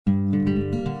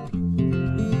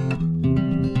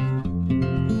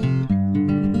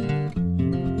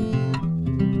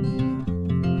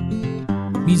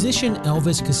Musician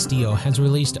Elvis Castillo has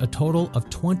released a total of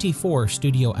 24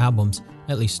 studio albums,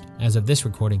 at least as of this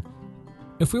recording.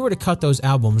 If we were to cut those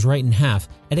albums right in half,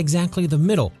 at exactly the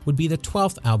middle would be the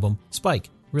 12th album, Spike,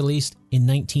 released in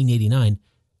 1989.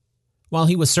 While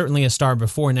he was certainly a star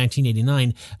before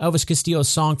 1989, Elvis Castillo's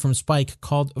song from Spike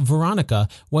called Veronica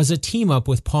was a team-up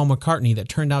with Paul McCartney that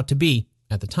turned out to be,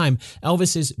 at the time,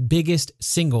 Elvis's biggest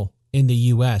single in the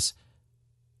U.S.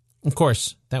 Of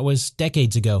course, that was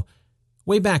decades ago,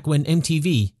 way back when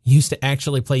MTV used to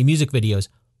actually play music videos.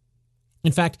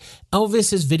 In fact,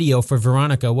 Elvis's video for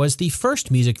Veronica was the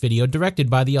first music video directed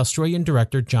by the Australian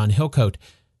director John Hillcoat.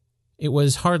 It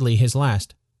was hardly his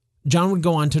last. John would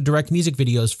go on to direct music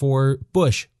videos for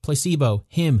Bush, Placebo,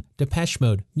 Him, Depeche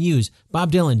Mode, Muse,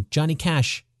 Bob Dylan, Johnny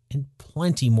Cash, and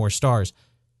plenty more stars.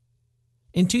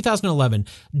 In 2011,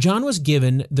 John was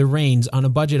given the reins on a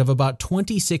budget of about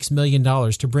 $26 million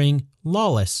to bring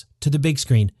Lawless to the big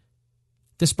screen.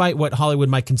 Despite what Hollywood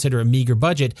might consider a meager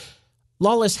budget,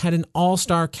 Lawless had an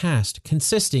all-star cast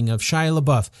consisting of Shia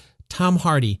LaBeouf, Tom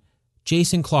Hardy,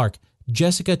 Jason Clarke,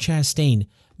 Jessica Chastain,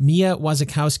 Mia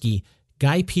Wasikowska,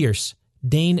 Guy Pearce,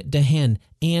 Dane DeHaan,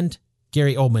 and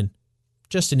Gary Oldman,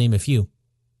 just to name a few.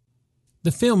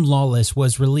 The film Lawless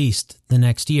was released the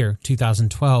next year,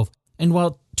 2012, and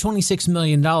while $26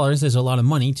 million is a lot of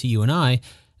money to you and I,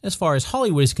 as far as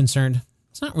Hollywood is concerned,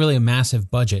 it's not really a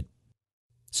massive budget.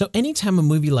 So anytime a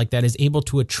movie like that is able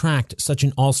to attract such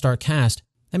an all-star cast,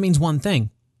 that means one thing.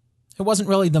 It wasn't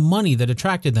really the money that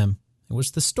attracted them. It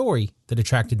was the story that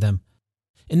attracted them.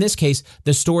 In this case,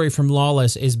 the story from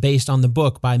Lawless is based on the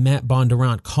book by Matt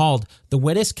Bondurant called The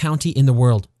Wettest County in the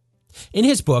World. In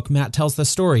his book, Matt tells the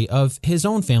story of his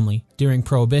own family during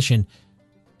Prohibition.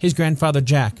 His grandfather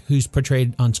Jack, who's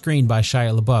portrayed on screen by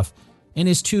Shia LaBeouf, and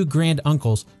his two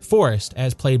grand-uncles, Forrest,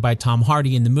 as played by Tom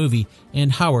Hardy in the movie,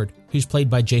 and Howard, who's played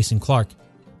by Jason Clarke.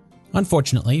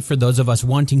 Unfortunately, for those of us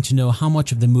wanting to know how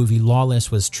much of the movie Lawless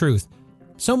was truth,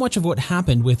 so much of what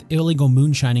happened with illegal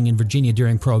moonshining in Virginia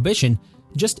during Prohibition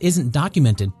just isn't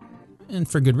documented, and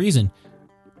for good reason.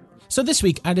 So this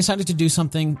week, I decided to do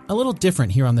something a little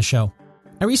different here on the show.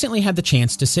 I recently had the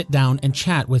chance to sit down and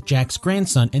chat with Jack's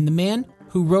grandson and the man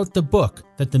who wrote the book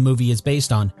that the movie is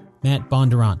based on, Matt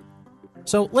Bondurant.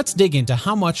 So let's dig into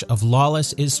how much of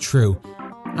Lawless is true.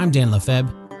 I'm Dan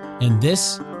Lefebvre, and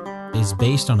this is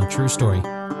based on a true story.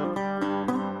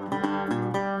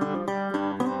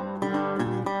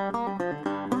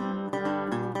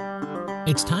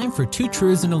 It's time for Two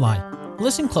Truths and a Lie.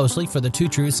 Listen closely for the two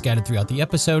truths scattered throughout the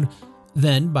episode.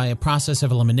 Then, by a process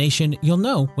of elimination, you'll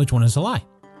know which one is a lie.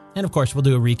 And of course, we'll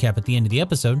do a recap at the end of the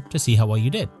episode to see how well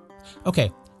you did.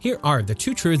 Okay, here are the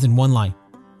two truths and one lie.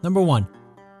 Number 1.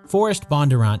 Forrest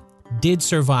Bondurant did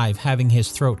survive having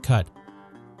his throat cut.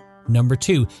 Number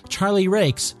 2. Charlie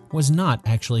Rakes was not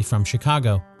actually from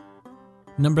Chicago.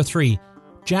 Number 3.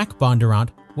 Jack Bondurant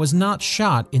was not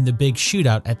shot in the big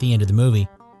shootout at the end of the movie.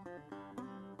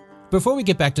 Before we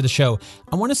get back to the show,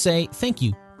 I want to say thank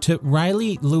you to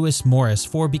Riley Lewis Morris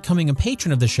for becoming a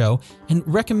patron of the show and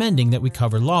recommending that we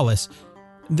cover Lawless.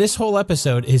 This whole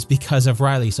episode is because of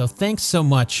Riley, so thanks so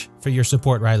much for your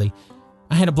support, Riley.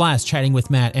 I had a blast chatting with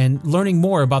Matt and learning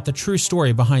more about the true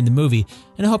story behind the movie,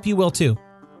 and I hope you will too.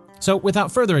 So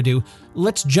without further ado,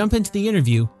 let's jump into the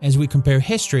interview as we compare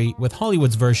history with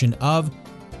Hollywood's version of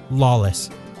Lawless.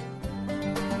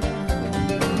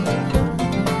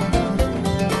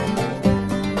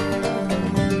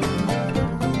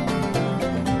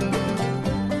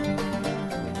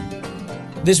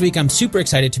 This week, I'm super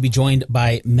excited to be joined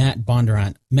by Matt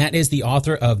Bondurant. Matt is the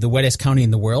author of The Wettest County in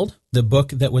the World, the book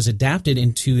that was adapted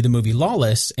into the movie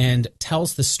Lawless and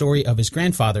tells the story of his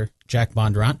grandfather, Jack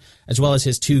Bondurant, as well as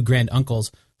his two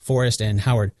grand-uncles, Forrest and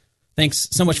Howard. Thanks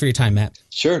so much for your time, Matt.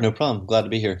 Sure, no problem. Glad to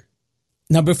be here.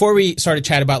 Now, before we start to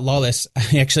chat about Lawless,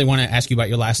 I actually want to ask you about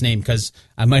your last name because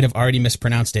I might have already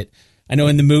mispronounced it. I know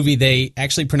in the movie they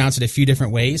actually pronounce it a few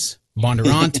different ways.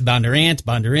 Bondurant, Bondurant,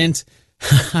 Bondurant.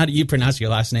 How do you pronounce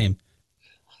your last name?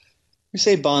 We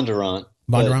say Bondurant.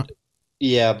 Bondurant?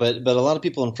 But a lot of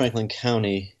people in Franklin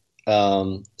County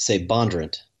say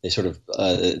Bondurant. They sort of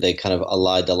they kind of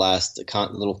allied the last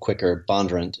little quicker,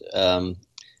 Bondurant.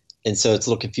 And so it's a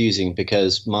little confusing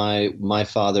because my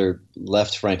father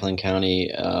left Franklin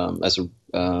County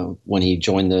when he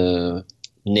joined the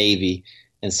Navy.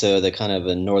 And so the kind of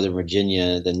in Northern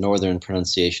Virginia, the northern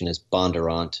pronunciation is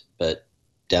Bondurant, but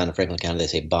down in Franklin County they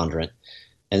say Bondurant.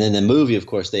 And then the movie, of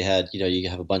course, they had, you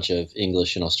have a bunch of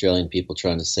English and Australian people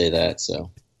trying to say that.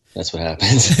 So that's what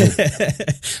happens.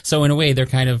 So in a way, they're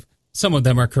kind of, some of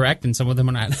them are correct and some of them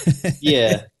are not.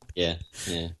 Yeah.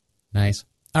 Nice.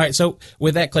 All right. So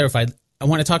with that clarified, I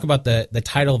want to talk about the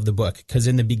title of the book, because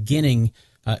in the beginning,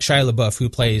 Shia LaBeouf, who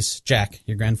plays Jack,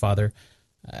 your grandfather,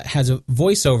 has a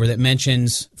voiceover that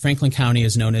mentions Franklin County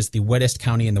is known as the wettest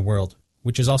county in the world,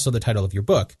 which is also the title of your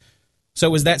book. So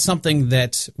was that something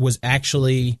that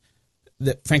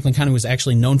Franklin County was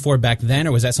actually known for back then,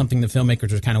 or was that something the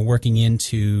filmmakers were kind of working in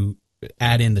to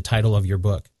add in the title of your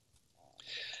book?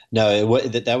 No,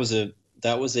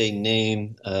 that was a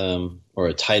name or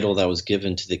a title that was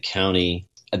given to the county.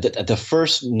 The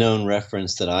first known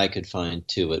reference that I could find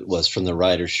to it was from the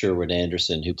writer Sherwood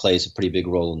Anderson, who plays a pretty big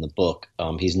role in the book.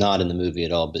 He's not in the movie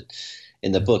at all, but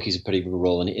in the book he's a pretty big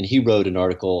role. And he wrote an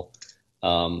article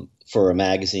for a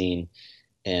magazine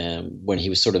when he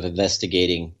was sort of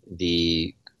investigating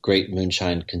the Great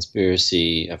Moonshine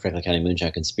Conspiracy, Franklin County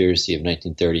Moonshine Conspiracy of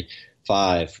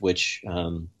 1935, which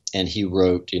and he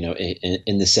wrote,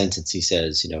 in the sentence he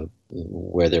says,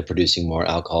 where they're producing more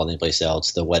alcohol than any place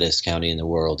else, the wettest county in the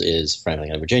world is Franklin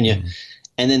County, Virginia. Mm-hmm.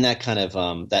 And then that kind of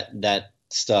that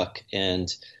stuck,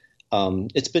 and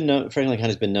it's been known, Franklin County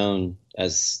has been known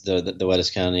as the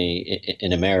wettest county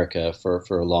in America for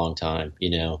a long time,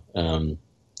 and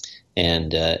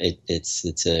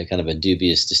it's a kind of a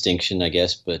dubious distinction, I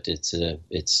guess, but it's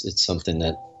something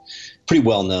that pretty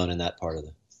well known in that part of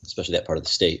especially that part of the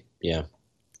state. Yeah.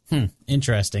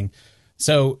 Interesting.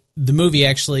 So the movie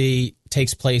actually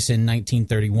takes place in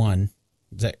 1931.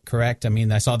 Is that correct? I mean,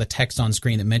 I saw the text on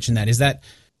screen that mentioned that. Is that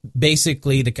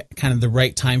basically the kind of the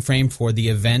right time frame for the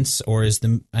events, or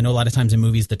I know a lot of times in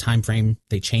movies the time frame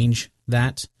they change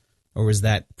that, or is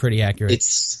that pretty accurate?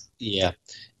 It's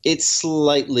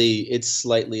slightly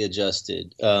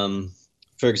adjusted.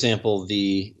 For example,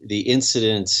 the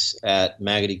incident at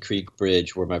Magotty Creek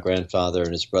Bridge where my grandfather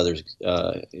and his brothers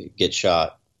get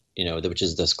shot, which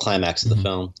is the climax of the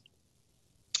film.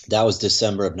 That was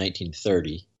December of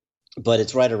 1930, but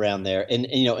it's right around there.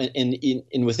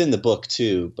 And within the book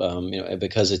too,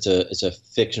 because it's a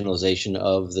fictionalization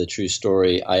of the true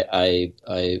story, I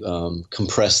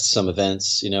compressed some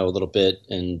events, a little bit,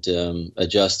 and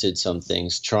adjusted some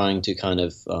things, trying to kind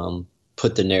of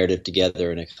put the narrative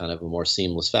together in a kind of a more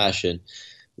seamless fashion.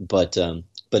 But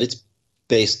it's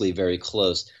basically very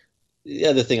close. The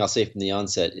other thing I'll say from the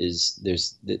onset is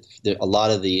there's a lot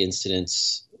of the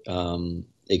incidents,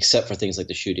 except for things like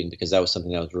the shooting, because that was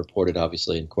something that was reported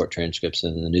obviously in court transcripts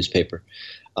and in the newspaper.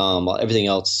 Everything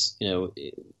else,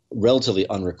 relatively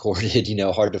unrecorded,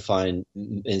 hard to find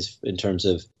in terms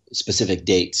of specific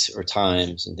dates or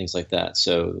times and things like that.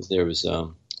 So there was,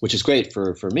 which is great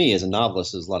for me as a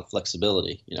novelist. There's a lot of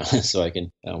flexibility, so I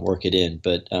can work it in.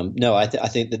 But no, I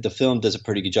think that the film does a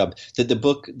pretty good job.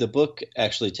 The book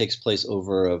actually takes place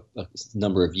over a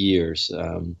number of years.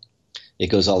 It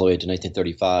goes all the way to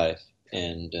 1935,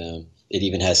 and it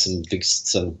even has some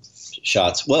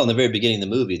shots. Well, in the very beginning of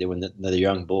the movie, when they're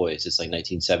young boys. It's like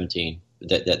 1917.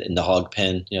 That in the hog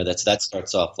pen, that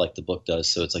starts off like the book does.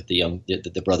 So it's like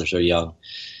the brothers are young,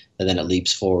 and then it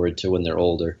leaps forward to when they're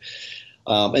older.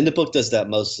 And the book does that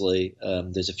mostly.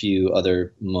 There's a few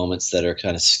other moments that are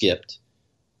kind of skipped,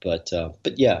 but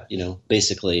yeah,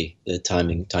 basically the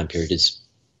time period is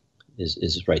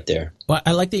right there. Well,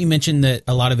 I like that you mentioned that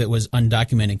a lot of it was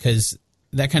undocumented, because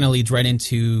that kind of leads right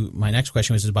into my next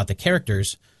question, which is about the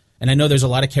characters. And I know there's a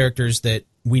lot of characters that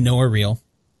we know are real,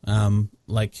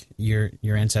 like your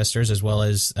ancestors, as well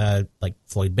as like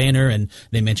Floyd Banner, and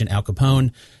they mentioned Al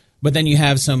Capone. But then you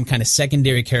have some kind of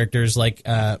secondary characters, like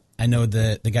I know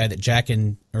the guy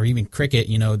that or even Cricket,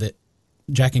 that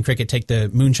Jack and Cricket take the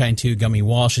moonshine to, Gummy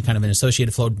Walsh, is kind of an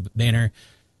associated Floyd Banner.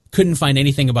 Couldn't find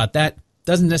anything about that.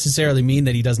 Doesn't necessarily mean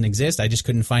that he doesn't exist. I just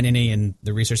couldn't find any in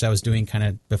the research I was doing kind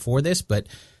of before this. But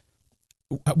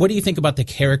what do you think about the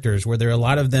characters? Were there a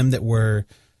lot of them that were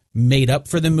made up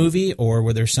for the movie, or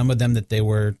were there some of them that they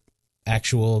were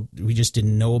actual, we just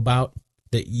didn't know about,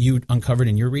 that you uncovered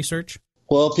in your research?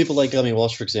 Well, people like Gummy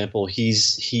Walsh, for example, he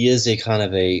is a kind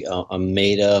of a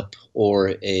made up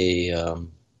or a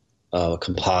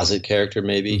composite character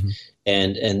maybe, mm-hmm.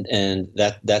 and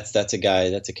that's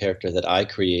a character that I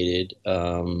created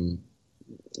to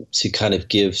kind of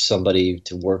give somebody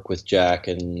to work with Jack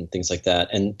and things like that.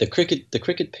 And the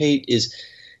Cricket Pate is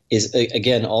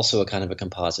again also a kind of a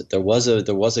composite. There was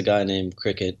a guy named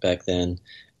Cricket back then,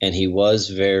 and he was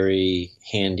very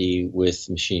handy with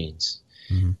machines.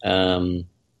 Mm-hmm.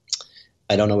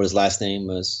 I don't know what his last name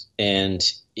was, and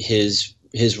his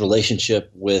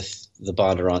relationship with the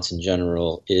Bondurants in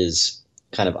general is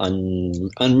kind of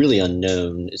really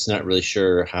unknown. It's not really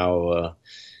sure how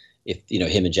if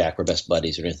him and Jack were best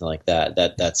buddies or anything like that.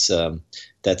 That's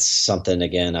something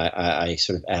again I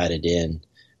sort of added in.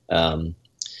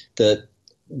 The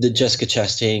the Jessica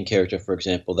Chastain character, for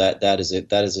example, that is a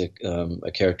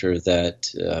character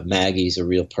that Maggie's a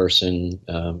real person.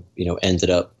 Ended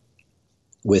up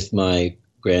with my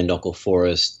granduncle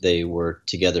Forrest. They were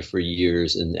together for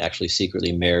years and actually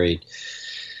secretly married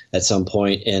at some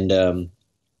point. And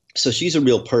so she's a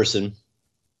real person.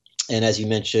 And as you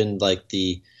mentioned, like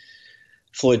the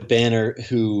Floyd Banner,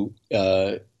 who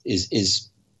is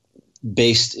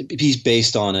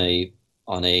based on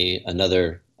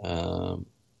another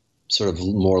sort of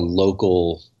more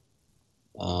local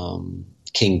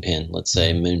kingpin, let's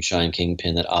say moonshine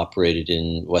kingpin that operated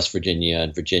in West Virginia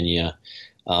and Virginia,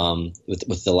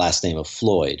 with the last name of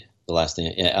Floyd. The last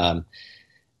name.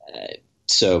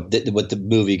 So what the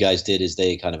movie guys did is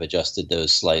they kind of adjusted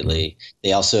those slightly.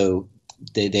 They also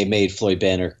they made Floyd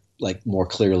Banner like more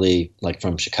clearly like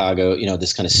from Chicago,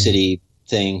 this kind of city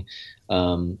thing.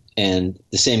 And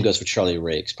the same goes for Charlie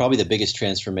Rakes. Probably the biggest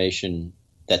transformation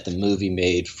that the movie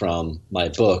made from my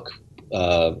book.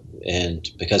 And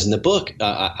because in the book,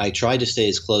 I tried to stay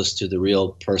as close to the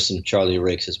real person, Charlie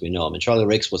Rakes, as we know him. And Charlie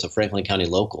Rakes was a Franklin County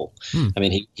local. I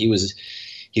mean, he was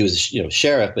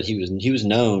sheriff, but he was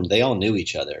known. They all knew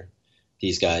each other,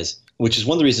 these guys, which is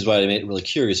one of the reasons why I made it really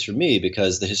curious for me,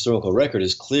 because the historical record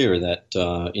is clear that,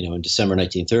 in December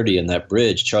 1930 in that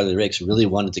bridge, Charlie Rakes really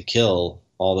wanted to kill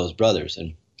all those brothers.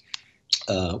 And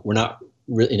we're not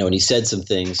really, and he said some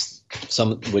things,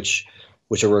 some which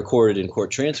are recorded in court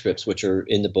transcripts, which are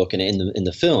in the book and in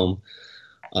the film.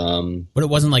 But it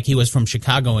wasn't like he was from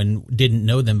Chicago and didn't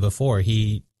know them before.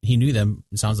 He knew them,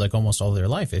 it sounds like, almost all their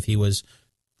life if he was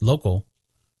local.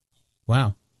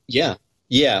 Wow. Yeah.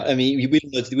 I mean, we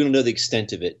don't know the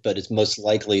extent of it, but it's most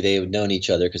likely they have known each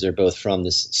other because they're both from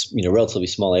this, relatively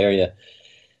small area.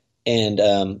 And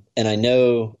I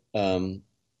know,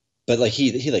 but like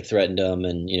he like threatened him,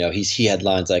 and he had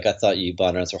lines like, "I thought you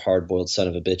Bondurants are hard-boiled son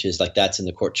of a bitches." Like that's in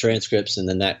the court transcripts, and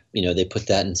then that they put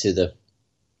that into the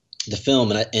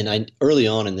film. And I early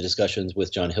on in the discussions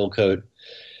with John Hillcoat,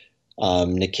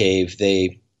 Nick Cave,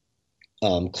 they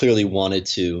clearly wanted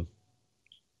to,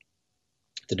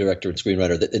 the director and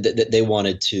screenwriter, they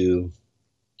wanted to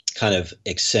kind of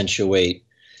accentuate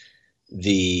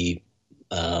the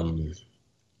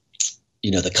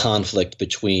the conflict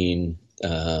between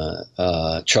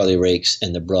Charlie Rakes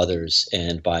and the brothers,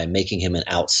 and by making him an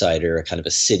outsider, a kind of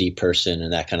a city person,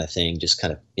 and that kind of thing, just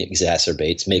kind of makes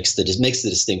the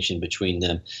distinction between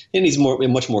them. And he's a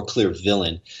much more clear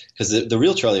villain, because the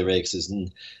real Charlie Rakes is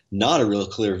not a real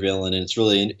clear villain, and it's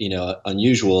really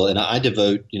unusual. And I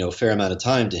devote a fair amount of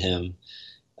time to him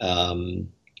in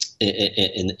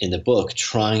the book,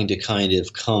 trying to kind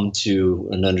of come to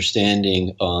an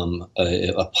understanding,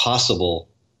 a possible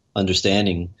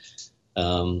understanding.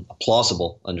 A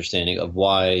plausible understanding of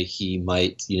why he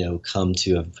might, come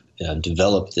to have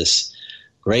developed this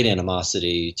great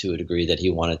animosity to a degree that he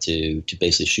wanted to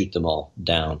basically shoot them all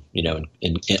down, in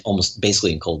almost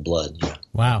basically in cold blood.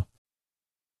 Wow.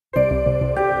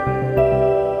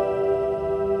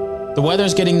 The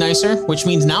weather's getting nicer, which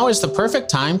means now is the perfect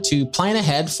time to plan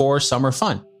ahead for summer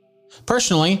fun.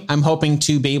 Personally, I'm hoping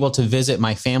to be able to visit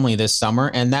my family this summer,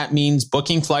 and that means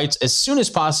booking flights as soon as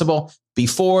possible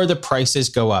before the prices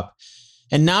go up.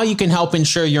 And now you can help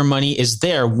ensure your money is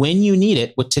there when you need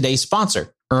it with today's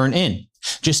sponsor, EarnIn.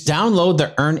 Just download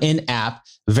the EarnIn app,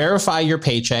 verify your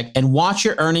paycheck, and watch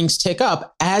your earnings tick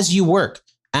up as you work.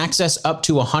 Access up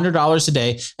to $100 a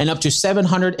day and up to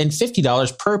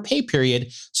 $750 per pay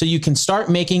period, so you can start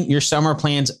making your summer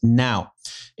plans now.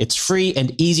 It's free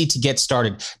and easy to get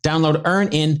started. Download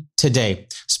EarnIn today,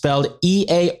 spelled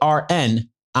EARNIN,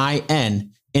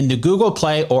 in the Google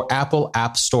Play or Apple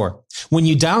App Store. When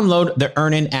you download the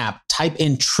EarnIn app, type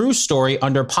in True Story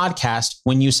under podcast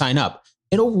when you sign up.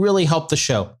 It'll really help the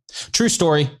show. True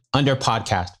Story under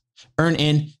podcast.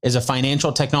 EarnIn is a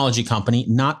financial technology company,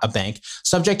 not a bank,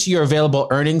 subject to your available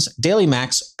earnings, daily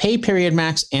max, pay period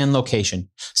max, and location.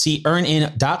 See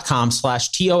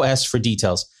earnin.com/TOS for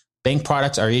details. Bank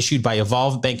products are issued by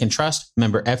Evolve Bank and Trust,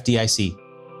 member FDIC.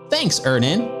 Thanks,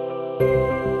 EarnIn.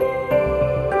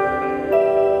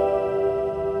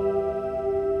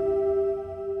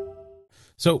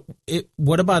 So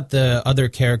what about the other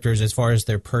characters as far as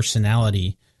their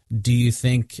personality? Do you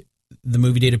think the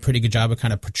movie did a pretty good job of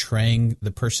kind of portraying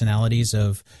the personalities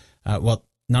of, not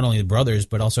only the brothers,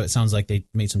 but also it sounds like they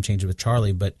made some changes with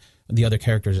Charlie, but the other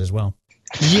characters as well?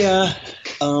 Yeah,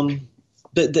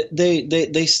 but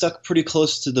they stuck pretty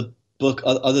close to the book.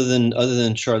 Other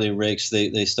than Charlie Rakes,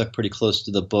 they stuck pretty close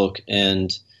to the book.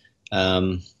 And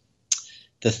the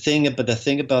thing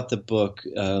about the book,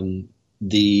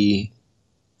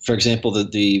 for example,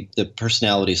 the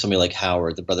personality of somebody like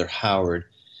Howard, the brother Howard,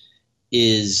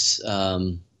 is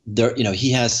there.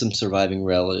 He has some surviving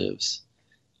relatives,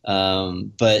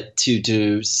 but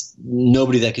to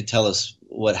nobody that could tell us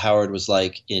what Howard was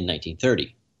like in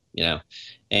 1930.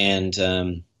 And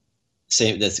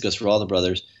same that goes for all the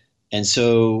brothers. And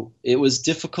so it was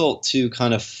difficult to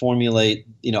kind of formulate.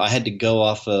 I had to go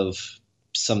off of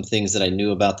some things that I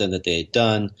knew about them that they had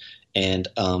done. And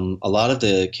a lot of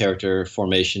the character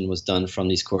formation was done from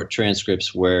these court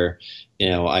transcripts where,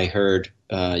 I heard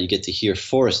you get to hear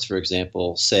Forrest, for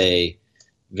example, say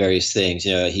various things.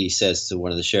 He says to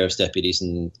one of the sheriff's deputies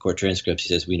in court transcripts, he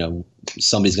says,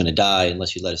 somebody's going to die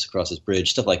unless you let us across this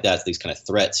bridge, stuff like that. So these kind of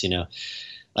threats,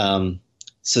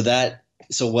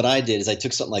 So what I did is I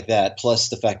took something like that, plus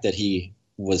the fact that he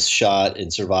was shot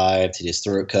and survived, he had his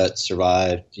throat cut,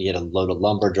 survived, he had a load of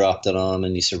lumber dropped on him,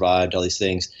 and he survived all these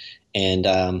things. And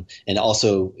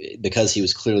also because he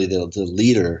was clearly the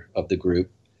leader of the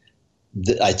group,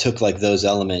 I took like those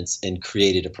elements and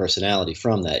created a personality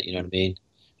from that. You know what I mean?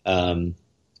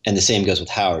 And the same goes with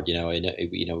Howard.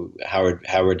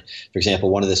 Howard, for example,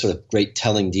 one of the sort of great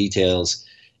telling details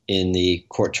in the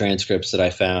court transcripts that I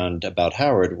found about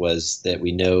Howard was that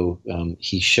we know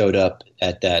he showed up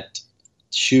at that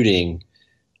shooting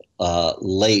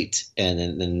late,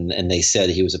 and they said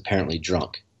he was apparently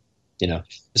drunk.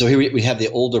 So here we have the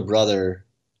older brother,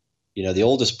 the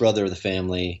oldest brother of the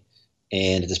family,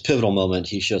 and at this pivotal moment,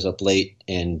 he shows up late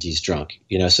and he's drunk.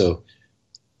 So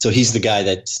he's the guy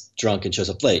that's drunk and shows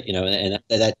up late. And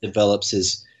that develops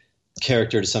his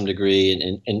character to some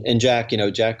degree. And Jack,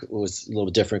 Jack was a little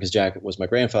bit different because Jack was my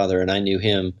grandfather, and I knew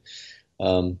him,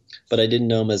 but I didn't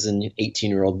know him as an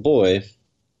 18-year-old boy.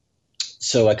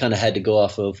 So I kind of had to go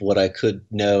off of what I could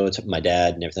know, my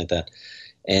dad and everything like that.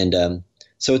 And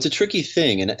so it's a tricky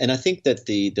thing, and I think that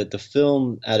the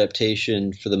film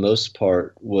adaptation for the most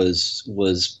part was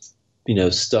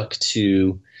stuck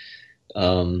to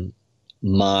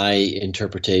my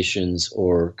interpretations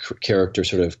or character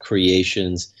sort of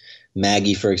creations.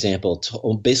 Maggie, for example,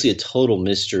 basically a total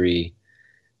mystery,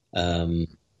 no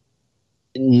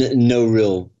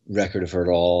real record of her at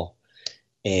all,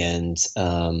 and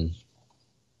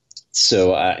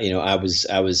so I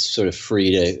was sort of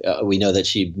free to. We know that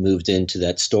she moved into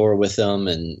that store with them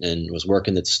and was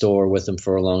working at the store with them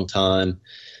for a long time.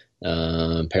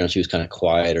 Apparently, she was kind of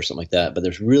quiet or something like that. But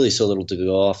there's really so little to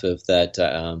go off of that.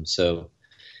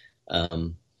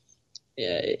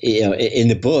 In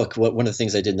the book, one of the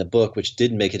things I did in the book, which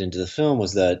didn't make it into the film,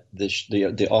 was that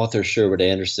the author Sherwood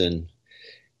Anderson,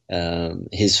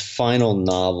 his final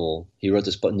novel, he wrote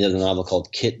this another novel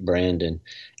called Kit Brandon.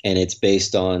 And it's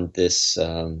based on this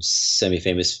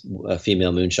semi-famous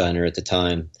female moonshiner at the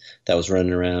time that was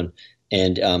running around,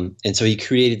 and so he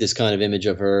created this kind of image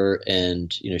of her,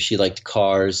 and she liked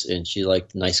cars and she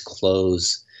liked nice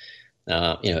clothes,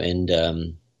 anyway,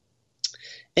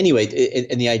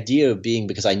 and the idea of being,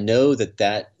 because I know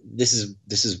that this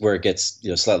is where it gets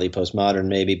slightly postmodern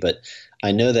maybe, but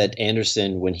I know that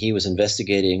Anderson, when he was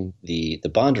investigating the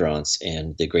Bondurants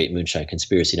and the Great Moonshine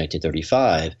Conspiracy in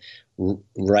 1935.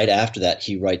 Right after that,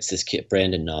 he writes this Kit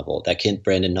Brandon novel. That Kit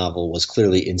Brandon novel was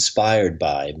clearly inspired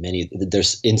by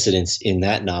there's incidents in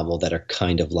that novel that are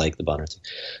kind of like the Bondurants.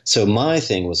 So my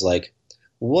thing was like,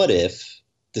 what if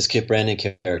this Kit Brandon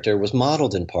character was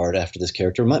modeled in part after this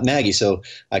character, Maggie? So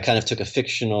I kind of took a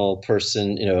fictional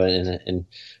person, and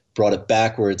brought it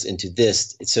backwards into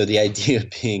this. So the idea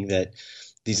being that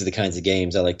these are the kinds of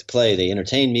games I like to play. They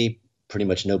entertain me, pretty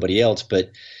much nobody else, but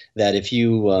that if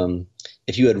you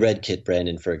had read Kit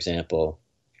Brandon, for example,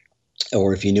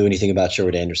 or if you knew anything about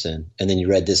Sherwood Anderson, and then you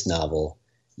read this novel,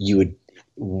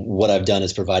 what I've done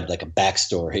is provided like a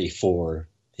backstory for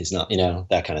his not,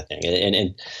 that kind of thing.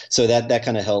 And so that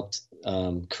kind of helped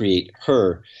create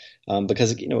her,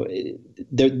 because,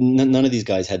 none of these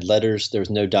guys had letters. There was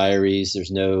no diaries.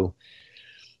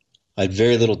 I had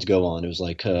very little to go on. It was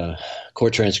like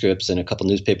court transcripts and a couple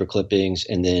newspaper clippings,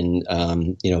 and then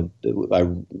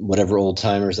whatever old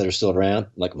timers that are still around,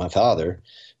 like my father.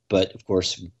 But of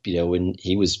course, when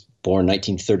he was born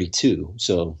 1932,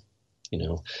 so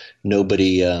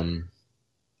nobody.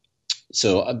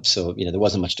 So there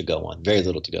wasn't much to go on. Very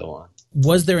little to go on.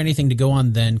 Was there anything to go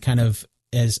on then, kind of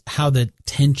as how the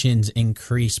tensions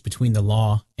increased between the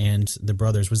law and the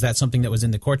brothers? Was that something that was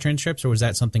in the court transcripts, or was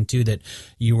that something too that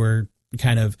you were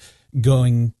kind of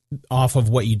going off of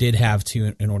what you did have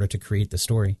to in order to create the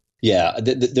story? Yeah,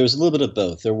 there was a little bit of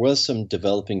both. There was some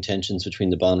developing tensions between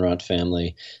the Bondurant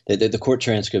family. The court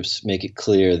transcripts make it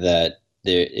clear that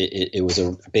it was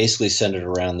basically centered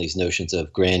around these notions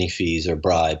of granny fees or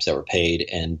bribes that were paid,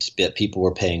 and that people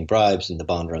were paying bribes and the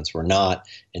Bondurants were not,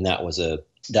 and that was a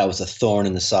thorn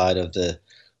in the side of the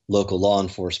local law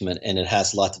enforcement, and it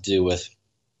has a lot to do with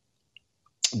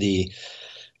the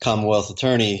Commonwealth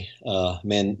attorney,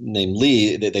 man named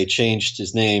Lee. They changed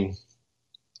his name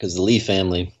because the Lee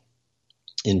family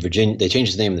in Virginia. They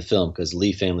changed his name in the film because the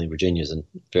Lee family in Virginia is a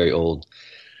very old,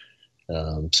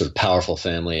 sort of powerful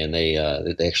family, and they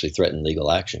actually threatened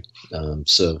legal action.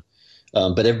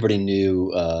 But everybody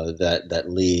knew that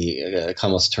Lee,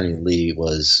 Commonwealth Attorney Lee,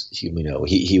 was he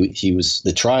was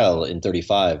the trial in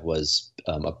 1935 was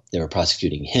they were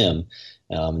prosecuting him.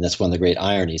 And that's one of the great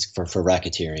ironies for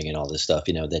racketeering and all this stuff,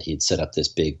 that he'd set up this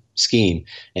big scheme.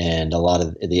 And a lot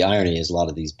of the irony is a lot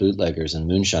of these bootleggers and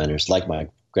moonshiners, like my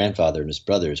grandfather and his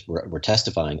brothers, were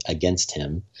testifying against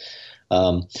him.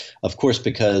 Of course,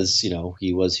 because,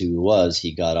 he was who he was,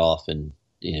 he got off and,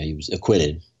 he was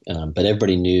acquitted. But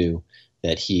everybody knew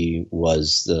that he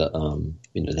was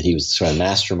that he was the sort of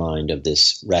mastermind of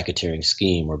this racketeering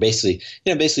scheme, where basically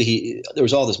there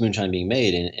was all this moonshine being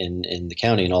made in the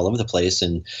county and all over the place,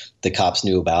 and the cops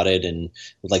knew about it, and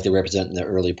like they represent in the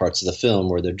early parts of the film,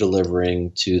 where they're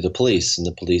delivering to the police, and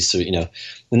the police are,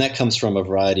 and that comes from a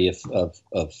variety of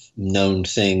known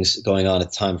things going on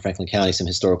at the time in Franklin County, some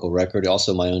historical record.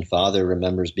 Also, my own father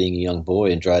remembers being a young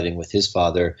boy and driving with his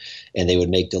father, and they would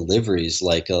make deliveries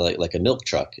like a milk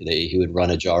truck. He would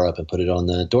run a jar up and put it on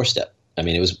the doorstep. I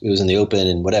mean, it was in the open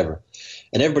and whatever,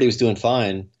 and everybody was doing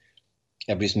fine.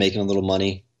 Everybody's making a little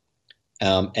money,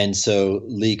 and so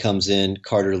Lee comes in.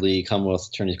 Carter Lee, Commonwealth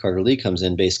Attorney Carter Lee, comes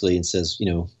in basically and says,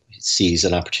 sees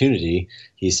an opportunity.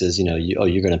 He says,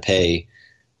 you're going to pay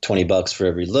 $20 for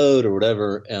every load or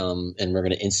whatever, and we're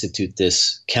going to institute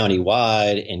this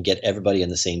countywide and get everybody in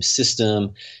the same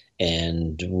system.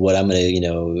 And what I'm going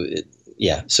to,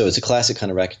 so it's a classic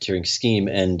kind of racketeering scheme,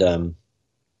 and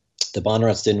the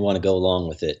Bondurants didn't want to go along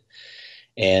with it.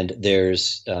 And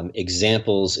there's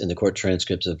examples in the court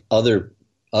transcripts of other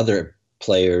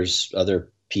players,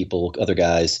 other people, other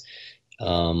guys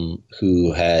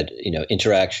who had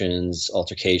interactions,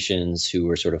 altercations, who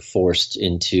were sort of forced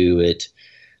into it.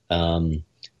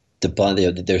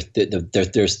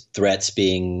 There's threats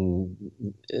being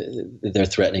they're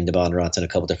threatening the Bondurants on a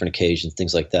couple different occasions,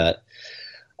 things like that.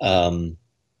 And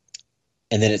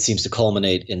then it seems to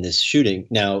culminate in this shooting.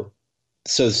 Now,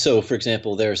 so for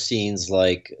example, there are scenes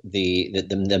like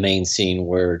the main scene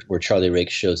where Charlie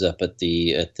Rake shows up at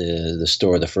the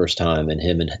store the first time, and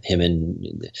him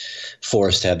and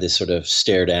Forrest have this sort of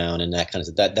stare down and that kind of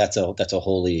stuff. That's a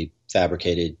wholly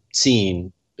fabricated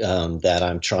scene that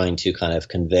I'm trying to kind of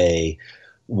convey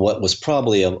what was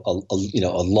probably a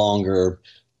longer,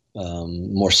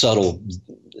 more subtle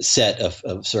set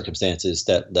of circumstances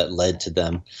that led to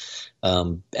them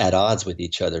at odds with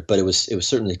each other. But it was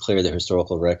certainly clear, the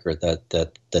historical record, that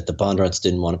the Bondurants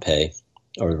didn't want to pay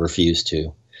or refused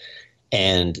to,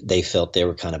 and they felt they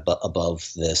were kind of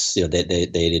above this. They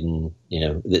didn't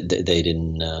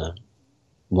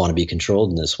want to be controlled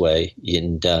in this way.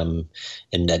 And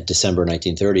in that December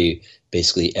 1930,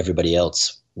 basically everybody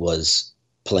else was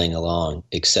playing along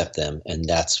except them, and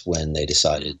that's when they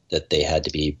decided that they had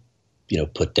to be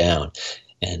put down.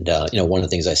 And, one of the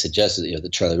things I suggested,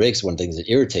 that Charlie Riggs, one of the things that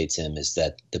irritates him is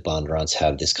that the Bondurants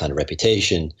have this kind of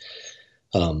reputation,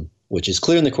 which is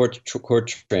clear in the court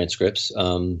transcripts,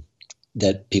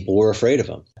 that people were afraid of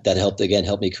them. That helped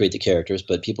me create the characters,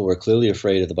 but people were clearly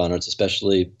afraid of the Bondurants,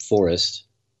 especially Forrest.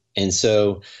 And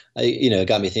so, it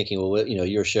got me thinking, well,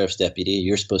 you're a sheriff's deputy.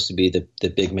 You're supposed to be the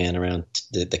big man around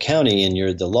the county, and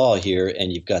you're the law here.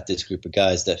 And you've got this group of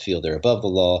guys that feel they're above the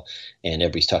law, and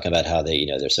everybody's talking about how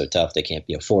they're so tough. They can't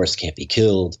be Forrest can't be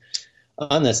killed.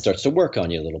 And that starts to work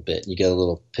on you a little bit. And you get a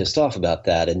little pissed off about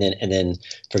that. And then,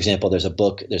 for example, there's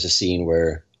a scene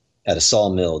where at a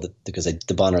sawmill, because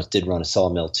the Bondurants did run a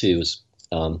sawmill too,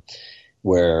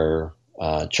 where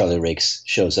Charlie Rakes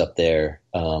shows up there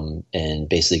and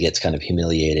basically gets kind of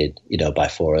humiliated, by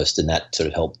Forrest, and that sort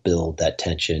of helped build that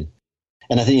tension.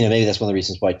 And I think maybe that's one of the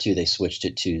reasons why too they switched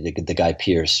it to the Guy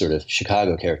Pearce sort of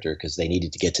Chicago character, because they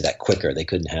needed to get to that quicker. They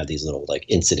couldn't have these little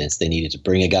incidents. They needed to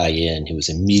bring a guy in who was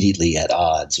immediately at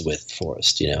odds with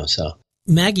Forrest. So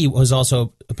Maggie was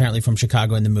also apparently from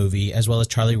Chicago in the movie, as well as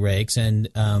Charlie Rakes, and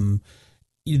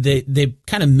they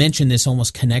kind of mention this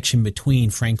almost connection between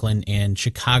Franklin and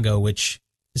Chicago, which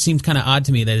seems kind of odd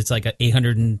to me that it's like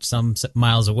 800 and some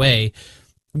miles away.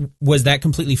 Was that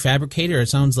completely fabricated, or it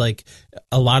sounds like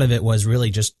a lot of it was really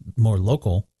just more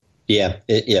local? Yeah,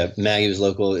 Maggie was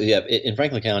local. Yeah, in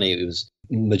Franklin County, it was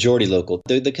majority local.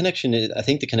 The connection is, I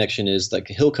think the connection is, like,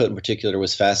 Hillcoat in particular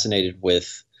was fascinated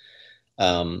with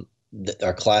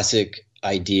our classic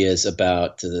ideas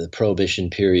about the Prohibition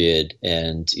period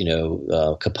and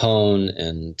Capone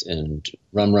and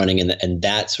rum running and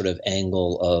that sort of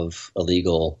angle of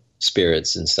illegal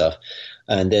spirits and stuff.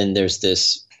 And then there's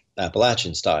this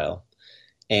Appalachian style,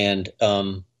 and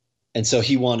so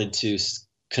he wanted to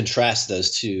contrast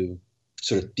those two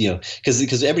sort of,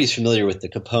 because everybody's familiar with the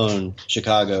Capone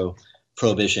Chicago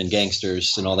Prohibition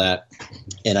gangsters and all that.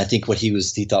 And I think what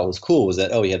he thought was cool was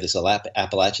that, we have this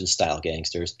Appalachian style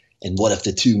gangsters, and what if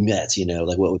the two met,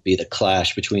 like what would be the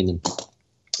clash between them?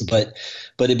 But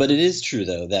it is true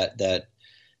though that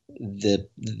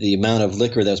the amount of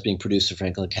liquor that was being produced in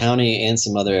Franklin County and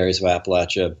some other areas of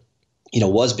Appalachia,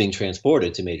 was being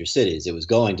transported to major cities. It was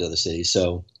going to other cities.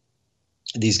 So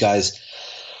these guys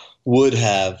would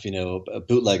have,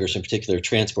 bootleggers in particular,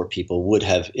 transport people would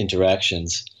have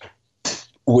interactions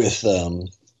with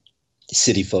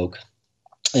city folk,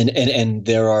 and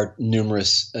there are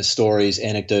numerous stories,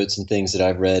 anecdotes, and things that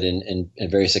I've read in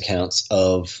various accounts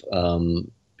of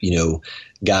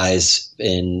guys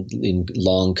in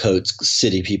long coats,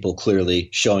 city people clearly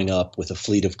showing up with a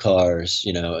fleet of cars,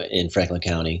 in Franklin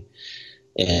County,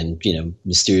 and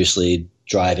mysteriously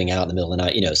driving out in the middle of the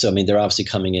night, so I mean they're obviously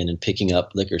coming in and picking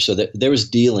up liquor, so there was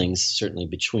dealings certainly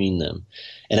between them.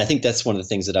 And I think that's one of the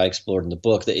things that I explored in the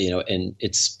book, that and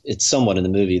it's somewhat in the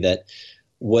movie, that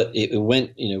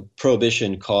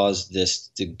Prohibition caused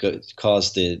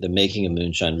the making of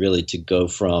moonshine really to go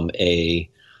from a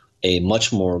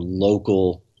much more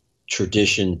local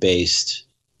tradition based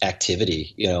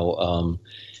activity,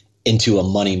 into a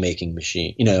money making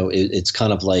machine. It's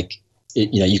kind of like,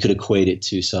 you could equate it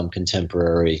to some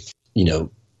contemporary,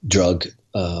 drug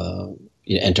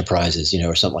enterprises,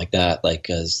 or something like that, like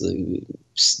as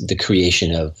the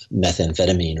creation of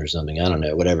methamphetamine or something. I don't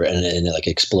know, whatever, and it like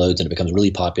explodes and it becomes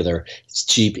really popular. It's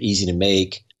cheap, easy to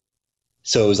make.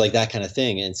 So it was like that kind of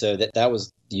thing, and so that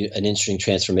was an interesting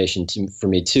transformation for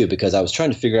me too, because I was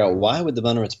trying to figure out why would the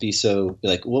Bunderits be so,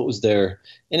 like, what was their,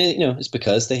 and it's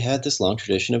because they had this long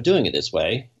tradition of doing it this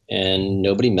way, and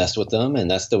nobody messed with them,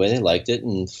 and that's the way they liked it,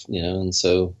 and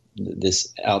so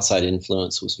this outside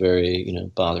influence was very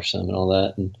bothersome and all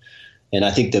that, and I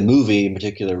think the movie in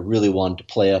particular really wanted to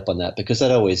play up on that, because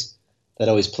that always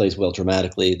plays well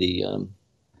dramatically, the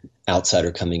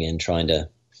outsider coming in trying to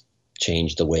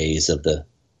change the ways of the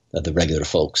regular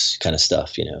folks kind of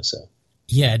stuff, so.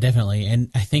 Yeah, definitely. And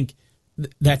I think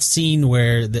that scene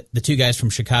where the two guys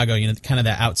from Chicago, kind of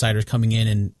the outsiders coming in,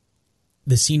 and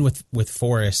the scene with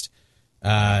Forrest,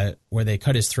 where they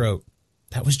cut his throat,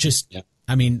 that was just, yeah.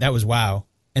 I mean, that was wow.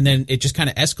 And then it just kind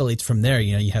of escalates from there.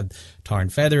 You have tar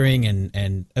and feathering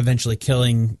and eventually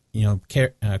killing,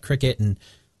 Cricket. And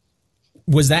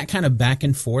was that kind of back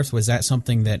and forth? Was that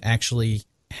something that actually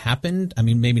happened? I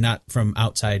mean, maybe not from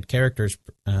outside characters,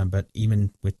 but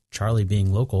even with Charlie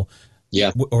being local.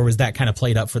 Yeah. Or was that kind of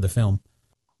played up for the film?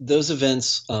 Those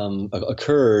events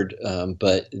occurred,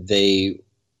 but they're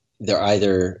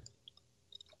either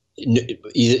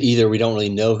we don't really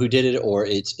know who did it, or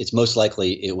it's most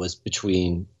likely it was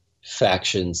between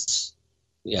factions,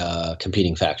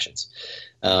 competing factions.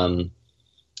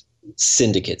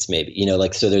 Syndicates, maybe,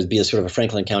 so there'd be a sort of a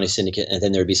Franklin County syndicate, and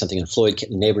then there'd be something in Floyd,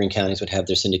 neighboring counties would have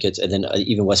their syndicates, and then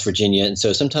even West Virginia. And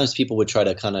so sometimes people would try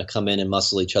to kind of come in and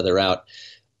muscle each other out.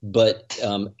 But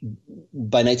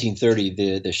by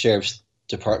 1930, the sheriff's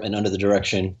department, under the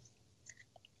direction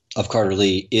of Carter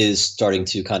Lee, is starting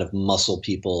to kind of muscle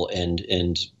people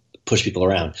and push people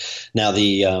around. Now,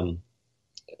 there's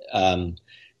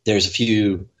a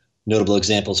few notable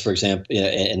examples. For example,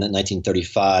 in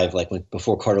 1935, like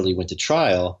before Carter Lee went to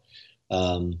trial,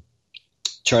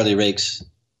 Charlie Rakes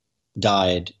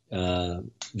died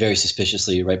very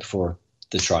suspiciously right before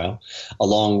the trial,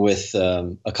 along with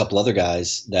a couple other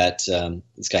guys. That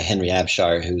this guy Henry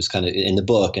Abshire, who's kind of in the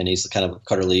book, and he's kind of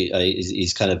Carter Lee.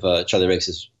 He's kind of Charlie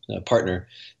Rakes' partner.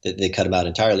 That they cut him out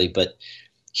entirely, but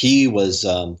he was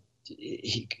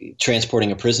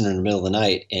transporting a prisoner in the middle of the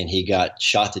night, and he got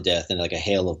shot to death in like a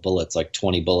hail of bullets, like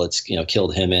 20 bullets,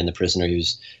 killed him and the prisoner he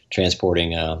was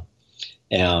transporting,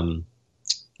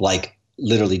 like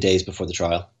literally days before the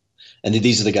trial. And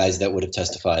these are the guys that would have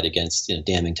testified against,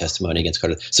 damning testimony against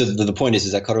Carter. So the point is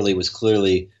that Carter Lee was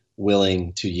clearly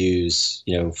willing to use,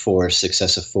 force,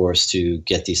 excessive force to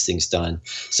get these things done.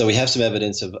 So we have some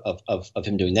evidence of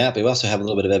him doing that, but we also have a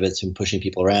little bit of evidence of him pushing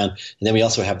people around. And then we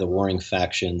also have the warring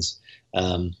factions.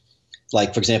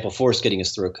 Like, for example, Forrest getting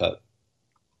his throat cut.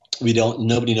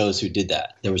 Nobody knows who did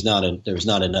that. Nobody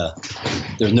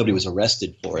was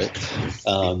arrested for it.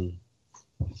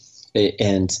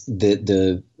 And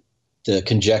the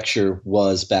conjecture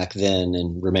was back then,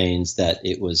 and remains, that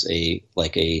it was a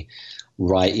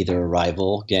either a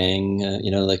rival gang,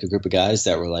 like a group of guys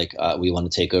that were like, we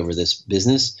want to take over this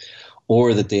business,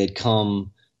 or that they had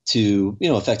come to,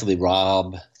 effectively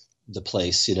rob the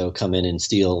place, come in and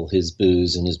steal his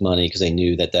booze and his money, because they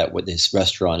knew that this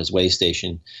restaurant, his way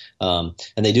station, and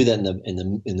they do that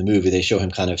in the movie. They show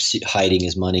him kind of hiding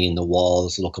his money in the wall,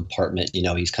 this little compartment.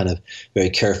 He's kind of very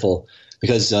careful,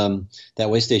 because that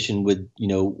way station would,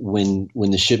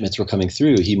 when the shipments were coming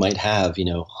through, he might have,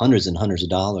 hundreds and hundreds of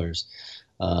dollars,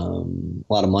 a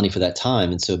lot of money for that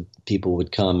time, and so people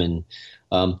would come and.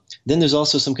 Then there's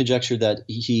also some conjecture that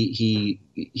he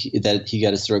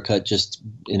got his throat cut just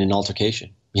in an altercation.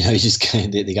 He just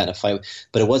they got in a fight,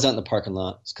 but it was out in the parking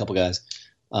lot. It's a couple guys,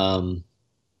 and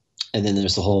then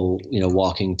there's the whole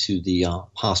walking to the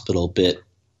hospital bit,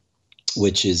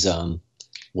 which is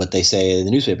what they say in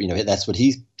the newspaper. That's what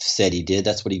he said he did.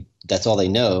 That's all they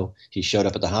know. He showed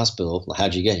up at the hospital.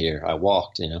 How'd you get here? I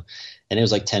walked. And it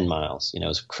was like 10 miles. It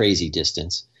was a crazy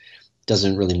distance.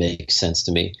 Doesn't really make sense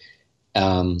to me.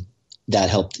 That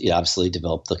helped obviously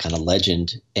develop the kind of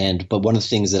legend. But one of the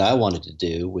things that I wanted to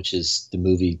do, which is the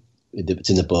movie, it's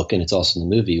in the book and it's also in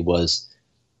the movie, was,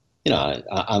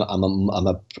 I'm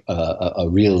a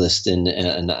realist, and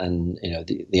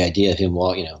the idea of him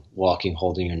walking,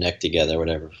 holding your neck together,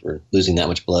 whatever, for losing that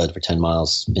much blood for 10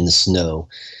 miles in the snow,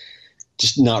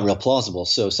 just not real plausible.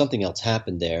 So something else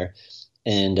happened there,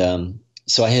 and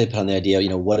so I had put on the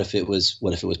idea, what if it was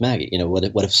Maggie?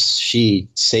 What if she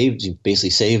basically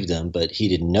saved him, but he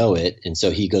didn't know it, and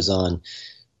so he goes on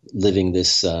living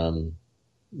this,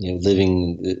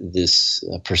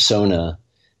 persona,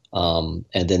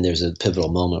 and then there's a pivotal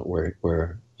moment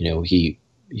where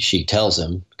she tells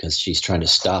him, because she's trying to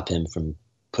stop him from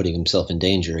putting himself in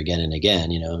danger again and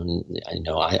again.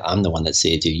 I'm the one that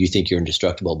saved you. You think you're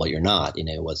indestructible, but you're not.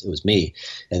 It was me.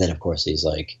 And then of course he's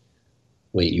like,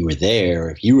 wait, you were there.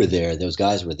 If you were there, those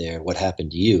guys were there. What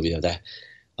happened to you? That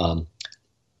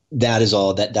is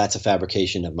all. That's a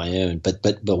fabrication of my own. But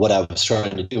what I was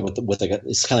trying to do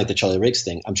it's kind of like the Charlie Riggs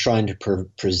thing. I'm trying to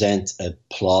present a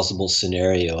plausible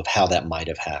scenario of how that might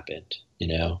have happened.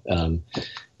 And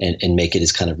make it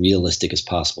as kind of realistic as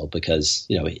possible, because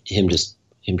him just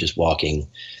walking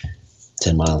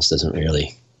 10 miles doesn't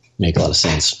really make a lot of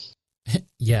sense.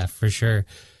 Yeah, for sure.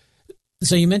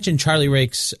 So you mentioned Charlie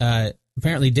Rakes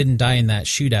apparently didn't die in that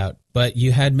shootout, but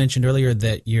you had mentioned earlier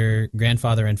that your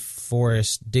grandfather and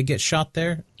Forrest did get shot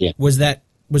there. Yeah. Was that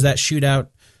shootout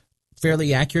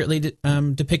fairly accurately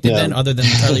depicted then, other than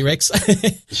Charlie Rakes?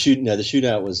 The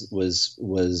shootout was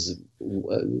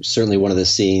certainly one of the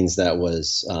scenes that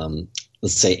was,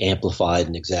 let's say, amplified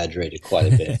and exaggerated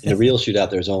quite a bit. In the real shootout,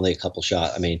 there was only a couple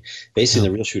shots. I mean, basically,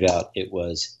 in the real shootout, it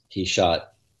was he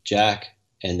shot Jack,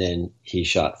 and then he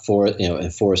shot Forrest,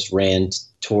 and Forrest ran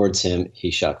towards him.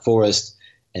 He shot Forrest,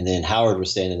 and then Howard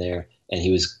was standing there, and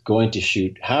he was going to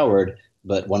shoot Howard,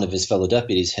 but one of his fellow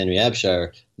deputies, Henry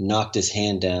Abshire, knocked his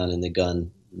hand down, and the gun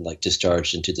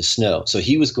discharged into the snow. So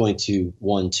he was going to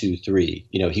 1, 2, 3.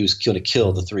 He was going to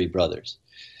kill the three brothers,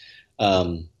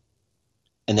 and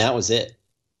that was it.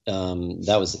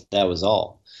 That was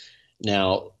all.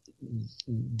 Now,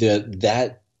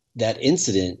 that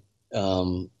incident.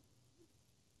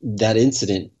 That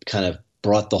incident kind of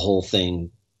brought the whole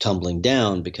thing tumbling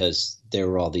down, because there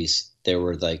were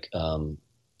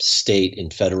state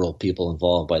and federal people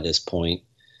involved by this point.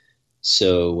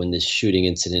 So when this shooting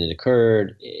incident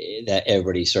occurred, that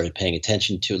everybody started paying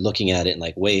attention to it, looking at it and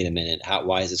like, wait a minute,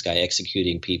 why is this guy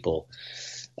executing people?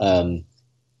 And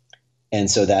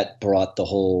so that brought the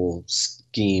whole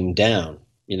scheme down.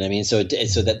 You know what I mean? So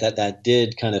that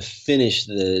did kind of finish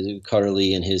the Carter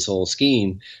Lee and his whole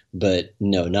scheme, but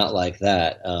no, not like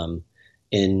that.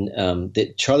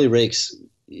 Charlie Rakes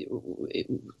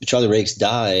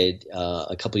died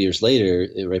a couple years later,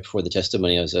 right before the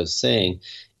testimony I was saying,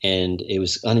 and it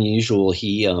was unusual.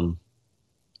 He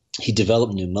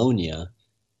developed pneumonia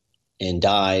and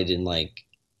died in like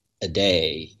a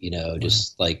day.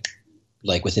 Just like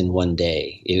within one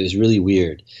day. It was really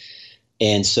weird.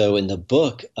 And so in the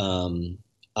book, I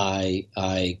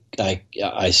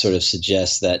sort of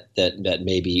suggest that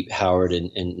maybe Howard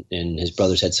and his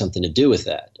brothers had something to do with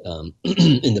that.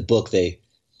 In the book,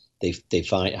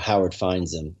 Howard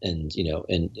finds them, and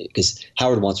because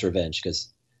Howard wants revenge,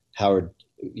 because Howard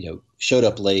showed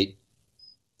up late,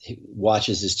 he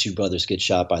watches his two brothers get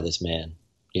shot by this man,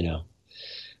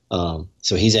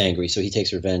 so he's angry, so he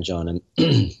takes revenge on him.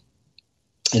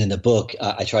 And in the book,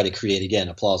 I try to create again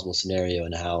a plausible scenario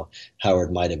and how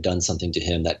Howard might have done something to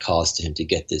him that caused him to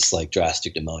get this like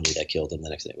drastic pneumonia that killed him the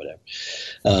next day, whatever.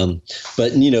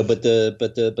 But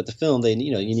the film, they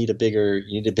you need a bigger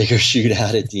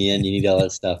shootout at the end. You need all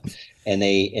that stuff, and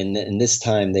this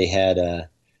time they had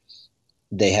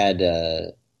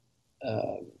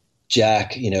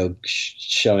Jack,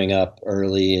 showing up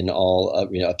early and all,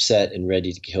 upset and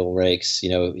ready to kill Rakes.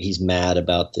 He's mad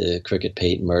about the Cricket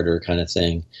Pate murder kind of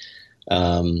thing.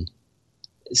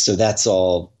 So that's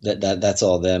all that's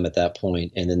all them at that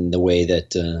point. And then the way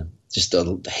that just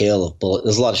a hail of bullets.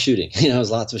 There's a lot of shooting. There was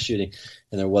lots of shooting,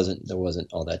 and there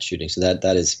wasn't all that shooting. So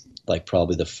that is like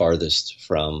probably the farthest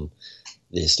from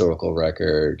the historical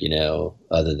record,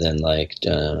 other than like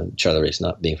Charlie Rakes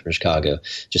not being from Chicago,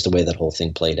 just the way that whole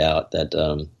thing played out. That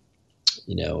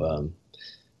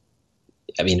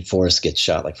Forrest gets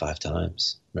shot like 5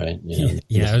 times, right? Yeah,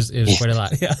 it was quite a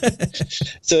lot. Yeah.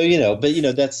 So but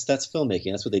that's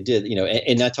filmmaking. That's what they did.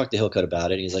 And I talked to Hillcutt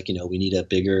about it. He's like,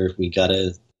 we got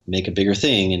to make a bigger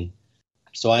thing, and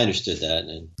so I understood that.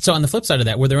 And so on the flip side of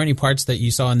that, were there any parts that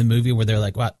you saw in the movie where they're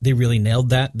like, wow, they really nailed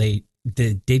that? They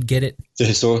did get it? The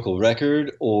historical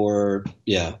record, or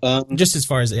just as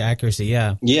far as the accuracy,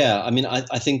 yeah. Yeah,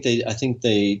 I think they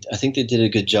did a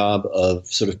good job of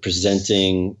sort of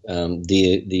presenting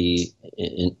the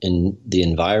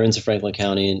environs of Franklin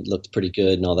County, and looked pretty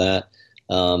good and all that.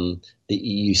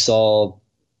 You saw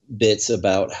bits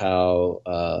about how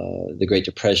the Great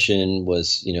Depression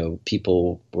was,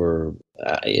 people were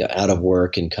out of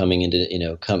work and coming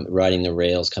into, riding the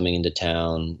rails, coming into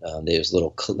town. There's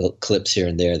little clips here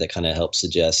and there that kind of help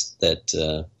suggest that.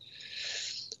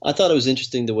 I thought it was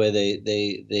interesting the way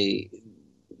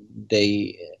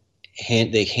they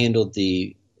handled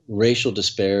the racial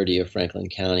disparity of Franklin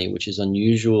County, which is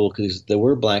unusual because there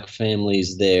were black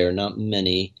families there, not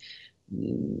many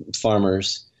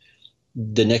farmers.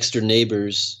 The next door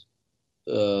neighbors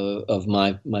of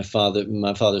my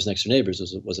father's next door neighbors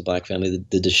was a black family,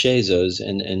 the DeShazos,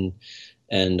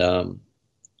 and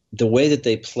the way that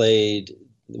they played,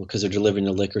 because they're delivering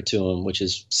the liquor to him, which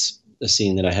is a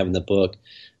scene that I have in the book,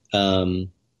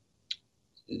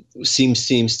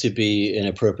 seems to be an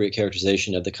appropriate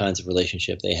characterization of the kinds of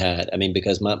relationship they had.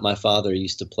 Because my father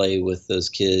used to play with those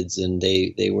kids, and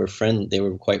they were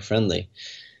quite friendly.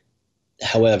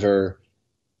 However,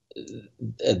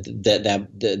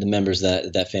 the members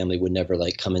of that family would never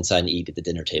like come inside and eat at the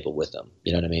dinner table with them.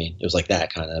 You know what I mean? It was like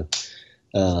that kind of.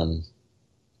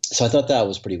 So I thought that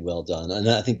was pretty well done, and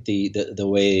I think the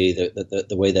way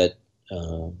that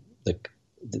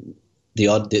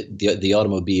the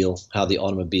automobile, how the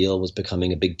automobile was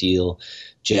becoming a big deal,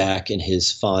 Jack and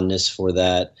his fondness for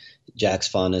that. Jack's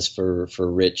fondness for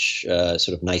rich, sort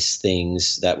of nice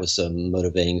things. That was a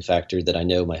motivating factor that I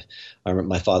know.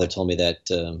 My father told me that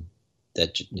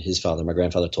his father, my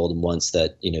grandfather, told him once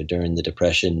that during the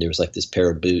Depression there was like this pair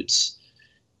of boots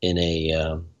in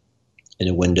a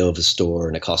window of a store,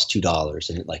 and it cost $2,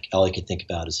 and like all he could think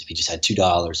about is if he just had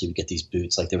 $2, he would get these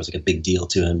boots. Like there was like a big deal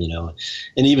to him,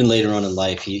 And even later on in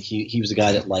life, he was a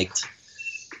guy that liked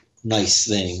nice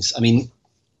things.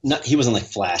 He wasn't like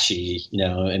flashy,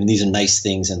 these are nice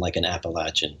things in like an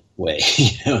Appalachian way,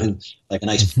 like a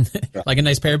nice, like a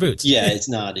nice pair of boots. Yeah, it's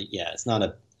not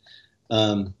a.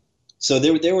 So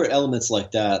there were elements like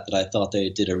that I thought they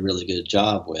did a really good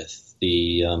job with.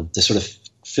 The sort of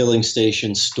filling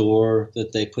station store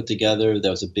that they put together,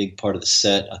 that was a big part of the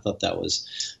set. I thought that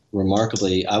was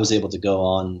remarkably. I was able to go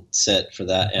on set for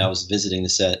that, and I was visiting the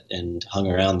set and hung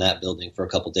around that building for a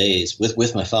couple days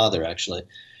with my father actually.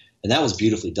 And that was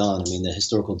beautifully done. The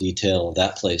historical detail of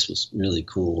that place was really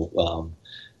cool.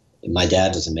 My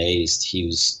dad was amazed. He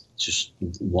was just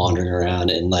wandering around,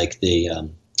 and like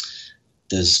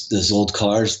those old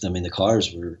cars. The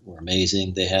cars were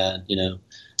amazing. They had,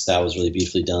 that was really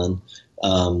beautifully done.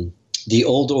 The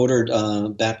Old Order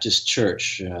Baptist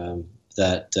Church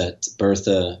that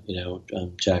Bertha,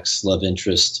 Jack's love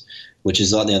interest, which is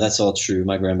that's all true.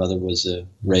 My grandmother was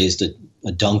raised a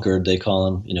Dunkard, they call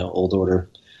him, Old Order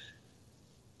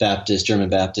Baptist, German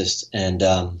Baptist, and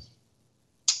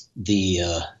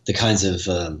the kinds of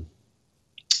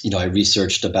I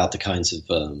researched about the kinds of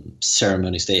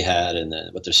ceremonies they had and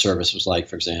what their service was like,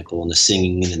 for example, and the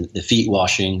singing and the feet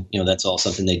washing. That's all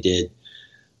something they did,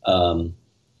 and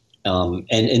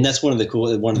that's one of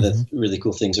the really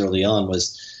cool things early on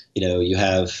was, you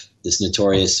have this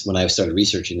notorious. When I started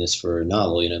researching this for a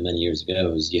novel, many years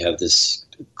ago, is you have the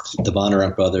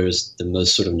Bonnarunk brothers, the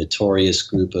most sort of notorious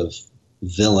group of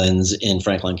villains in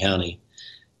Franklin County,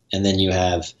 and then you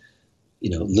have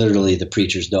literally the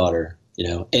preacher's daughter,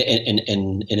 and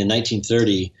in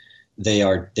 1930 they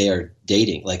are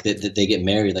dating, like they get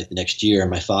married like the next year.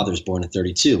 My father's born in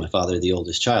 32. My father, the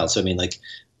oldest child. So I mean, like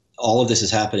all of this is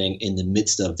happening in the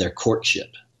midst of their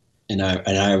courtship, and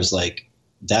I was like,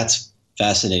 that's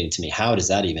fascinating to me. How does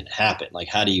that even happen? Like,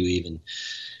 how do you even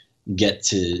get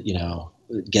to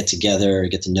get together,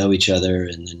 get to know each other,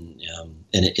 and then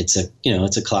it's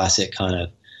a classic kind of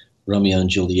Romeo and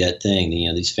Juliet thing.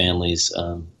 These families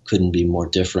couldn't be more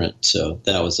different. So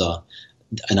that was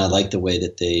and I like the way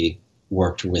that they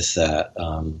worked with that.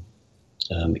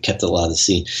 It kept a lot of the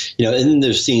scene, and then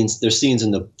there's scenes there's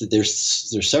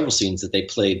several scenes that they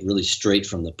played really straight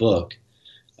from the book,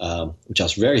 which I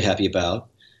was very happy about,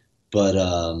 but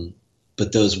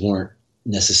those weren't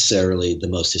necessarily the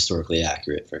most historically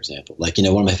accurate. For example, like, one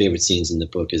of my favorite scenes in the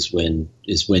book is when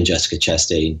Jessica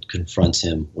Chastain confronts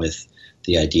him with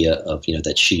the idea of,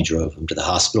 that she drove him to the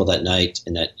hospital that night,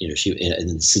 and that, and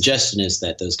the suggestion is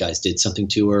that those guys did something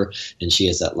to her, and she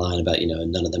has that line about,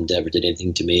 none of them ever did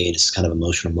anything to me. It's kind of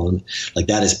emotional moment. Like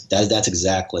that's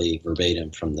exactly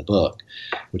verbatim from the book,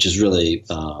 which is really,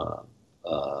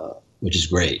 which is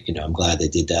great. I'm glad they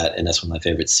did that. And that's one of my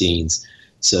favorite scenes.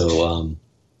 So,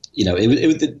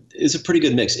 it was a pretty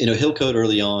good mix. Hillcoat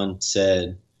early on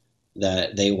said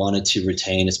that they wanted to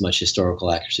retain as much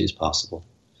historical accuracy as possible.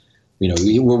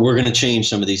 We're going to change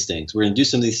some of these things. We're going to do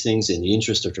some of these things in the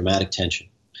interest of dramatic tension,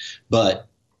 but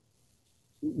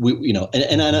and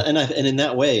in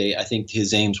that way, I think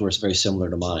his aims were very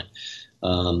similar to mine.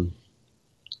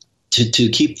 To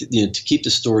keep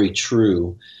the story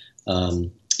true,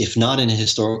 if not in a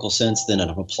historical sense, then in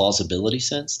a plausibility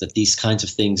sense, that these kinds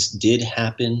of things did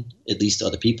happen, at least to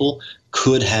other people,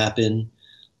 could happen,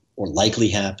 or likely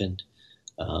happened.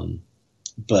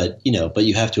 But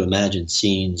you have to imagine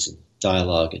scenes and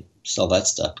dialogue and all that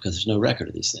stuff, because there's no record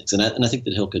of these things. And I think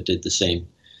that Hillcoat did the same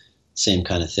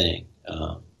kind of thing.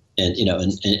 And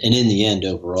in the end,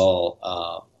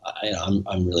 overall,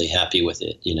 I'm really happy with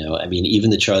it. Even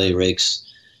the Charlie Rakes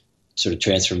sort of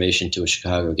transformation to a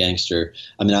Chicago gangster.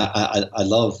 I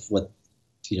love what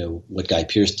Guy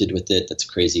Pearce did with it. That's a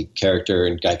crazy character,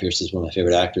 and Guy Pearce is one of my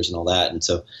favorite actors and all that. And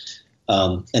so,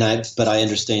 but I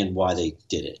understand why they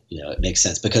did it. It makes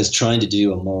sense, because trying to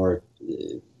do a more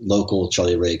local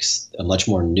Charlie Rakes, a much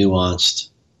more nuanced,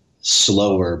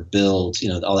 slower build,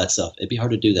 all that stuff, it'd be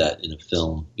hard to do that in a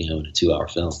film, in a 2-hour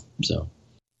film. So,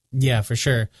 yeah, for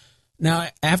sure. Now,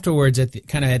 afterwards, at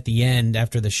the end,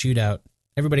 after the shootout,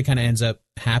 everybody kind of ends up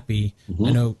happy. Mm-hmm.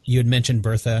 I know you had mentioned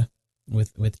Bertha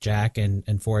with Jack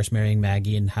and Forrest marrying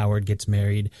Maggie, and Howard gets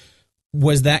married.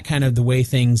 Was that kind of the way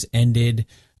things ended?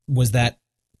 Was that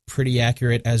pretty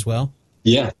accurate as well?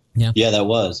 Yeah, that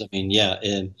was.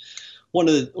 And one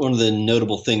of the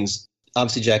notable things,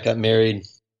 obviously Jack got married,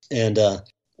 and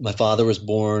my father was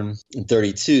born in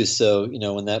 32. So,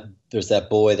 when there's that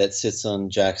boy that sits on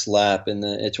Jack's lap,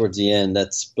 and towards the end,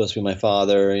 that's supposed to be my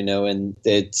father, and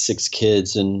they had 6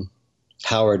 kids, and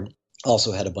Howard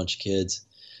also had a bunch of kids.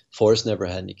 Forrest never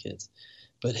had any kids,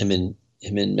 but him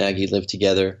and Maggie lived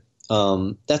together.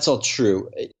 That's all true.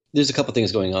 There's a couple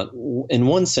things going on. In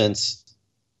one sense,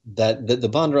 that the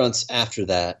Bondurants after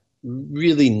that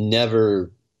really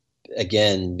never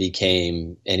again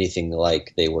became anything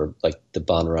like they were, like the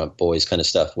Bondurant boys kind of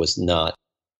stuff was not.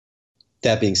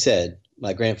 That being said,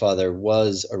 my grandfather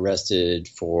was arrested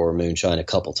for moonshine a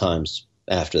couple times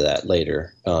after that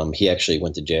later. He actually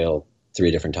went to jail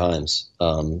 3 different times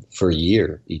for a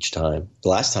year each time. The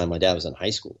last time my dad was in high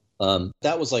school.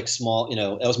 That was like small,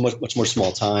 that was much more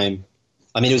small time.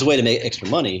 It was a way to make extra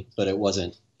money, but it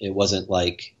wasn't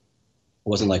like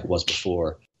it was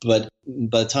before. But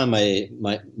by the time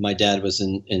my dad was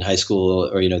in high school,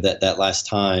 or that last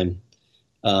time,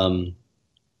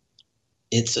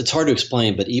 it's hard to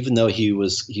explain. But even though he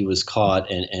was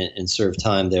caught and served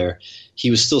time there,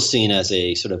 he was still seen as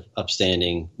a sort of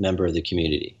upstanding member of the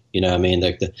community.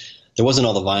 There wasn't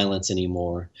all the violence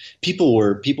anymore. People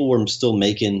were still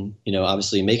making,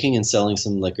 obviously making and selling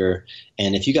some liquor,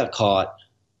 and if you got caught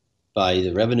by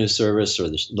the revenue service or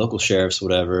the local sheriffs,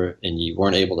 whatever, and you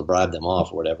weren't able to bribe them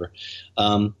off or whatever,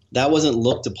 that wasn't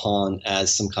looked upon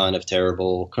as some kind of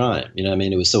terrible crime.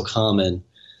 It was so common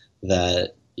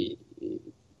that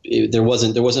there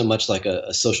wasn't much like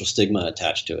a social stigma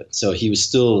attached to it. So he was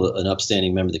still an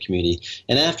upstanding member of the community.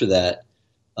 And after that,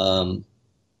 by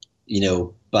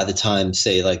the time,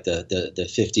 say, like the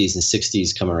 50s and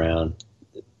 60s come around,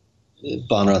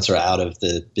 Bondurants are out of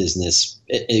the business,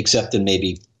 except in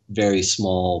maybe very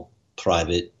small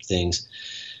private things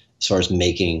as far as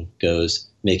making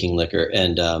liquor.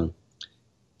 And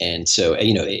so,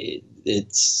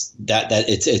 it's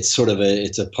sort of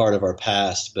it's a part of our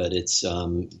past, but it's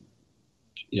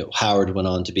Howard went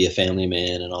on to be a family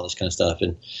man and all this kind of stuff.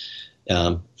 And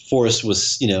Forrest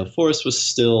was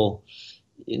still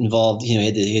involved.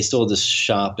 He still had this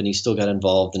shop, and he still got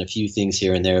involved in a few things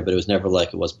here and there, but it was never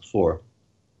like it was before.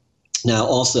 Now,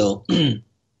 also,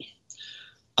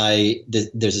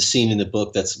 there's a scene in the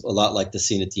book that's a lot like the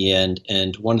scene at the end,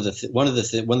 and one of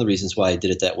the reasons why I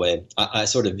did it that way, I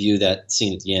sort of view that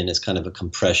scene at the end as kind of a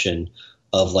compression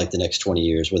of like the next 20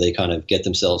 years, where they kind of get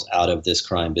themselves out of this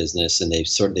crime business and they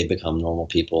become normal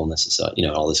people in this society,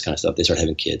 all this kind of stuff. They start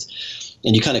having kids,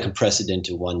 and you kind of compress it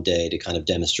into one day to kind of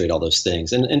demonstrate all those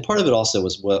things. And part of it also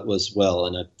was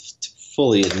and I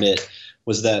fully admit,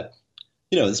 was that,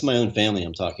 this is my own family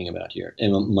I'm talking about here.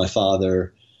 And my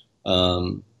father,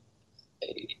 I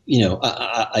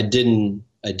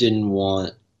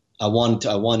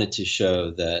wanted to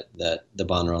show that the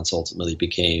Bondurants ultimately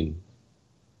became,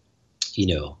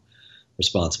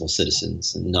 responsible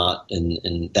citizens, and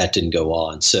that didn't go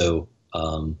on. So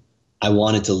I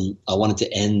wanted to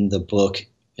end the book,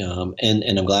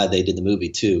 and I'm glad they did the movie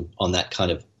too, on that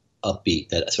kind of upbeat,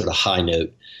 that sort of high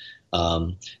note.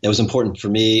 It was important for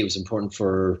me. It was important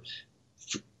for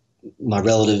my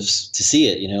relatives to see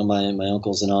it. My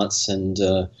uncles and aunts and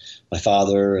my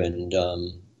father, and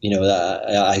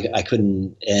I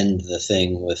couldn't end the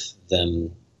thing with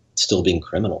them still being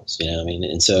criminals,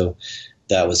 and so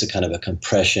that was a kind of a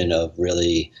compression of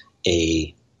really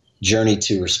a journey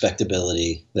to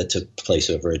respectability that took place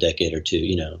over a decade or two,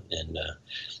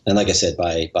 and like I said,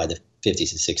 by the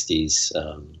 50s and 60s,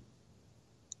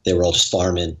 they were all just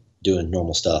farming, doing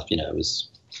normal stuff. It was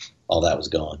all that was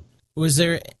gone. Was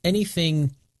there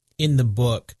anything in the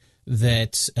book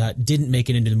that didn't make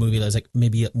it into the movie that was like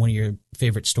maybe one of your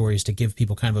favorite stories, to give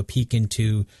people kind of a peek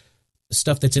into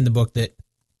stuff that's in the book that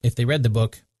if they read the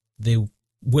book, they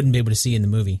wouldn't be able to see in the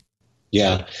movie?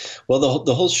 Yeah. Well,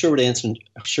 the whole Sherwood Anderson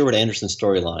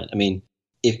storyline, I mean,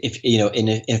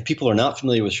 if people are not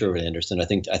familiar with Sherwood Anderson, I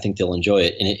think they'll enjoy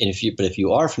it. And if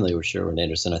you are familiar with Sherwood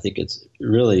Anderson, I think it's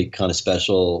really kind of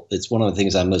special. It's one of the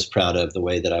things I'm most proud of, the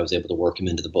way that I was able to work him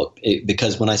into the book.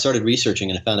 Because when I started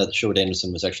researching and I found out that Sherwood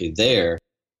Anderson was actually there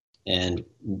and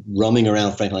roaming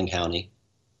around Franklin County,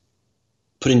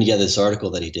 putting together this article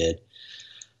that he did,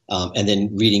 and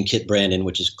then reading Kit Brandon,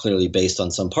 which is clearly based on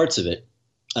some parts of it.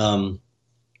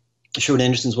 Sherwood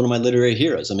Anderson's one of my literary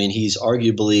heroes. I mean, he's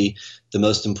arguably the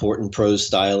most important prose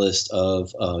stylist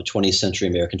of 20th century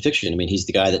American fiction. I mean, he's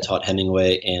the guy that taught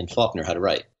Hemingway and Faulkner how to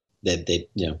write.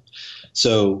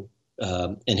 So,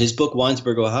 and his book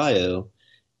Winesburg, Ohio,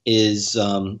 is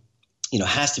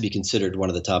has to be considered one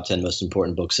of the top 10 most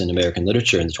important books in American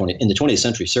literature in the 20th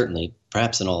century, certainly,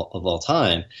 perhaps in all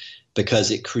time,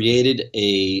 because it created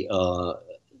a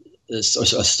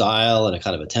style and a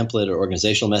kind of a template or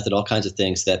organizational method, all kinds of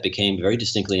things that became very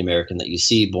distinctly American, that you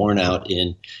see borne out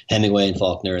in Hemingway and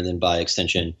Faulkner, and then by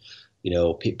extension,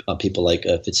 people like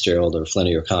Fitzgerald or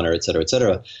Flannery O'Connor, et cetera, et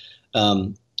cetera.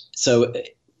 So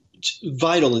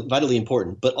vitally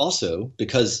important, but also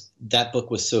because that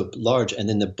book was so large, and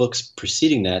then the books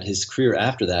preceding that, his career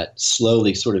after that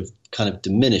slowly sort of kind of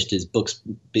diminished. His books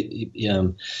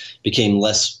became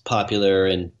less popular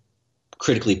and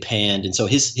critically panned, and so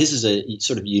his is a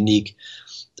sort of unique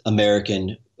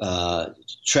American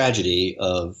tragedy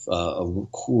of a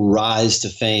rise to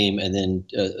fame and then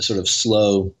a sort of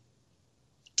slow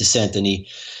descent.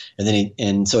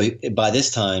 And so by this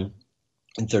time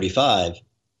in 1935,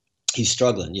 he's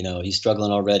struggling. He's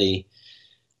struggling already.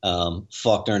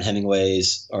 Faulkner and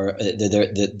Hemingway's are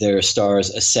their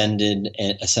stars ascendant,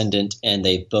 and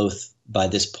they both by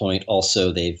this point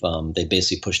also they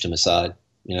basically pushed him aside.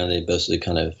 They basically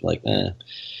kind of like,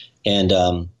 and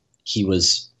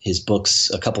his books,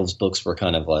 a couple of his books were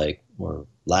kind of like, were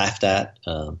laughed at.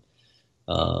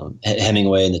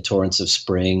 Hemingway in The Torrents of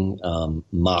Spring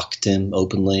mocked him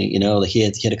openly. He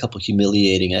had a couple of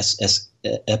humiliating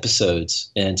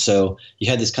episodes, and so you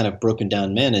had this kind of broken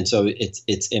down man, and so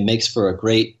it makes for a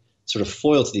great sort of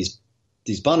foil to these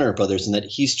Bondurant brothers, in that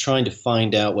he's trying to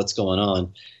find out what's going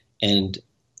on, and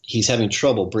he's having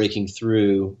trouble breaking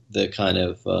through the kind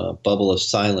of bubble of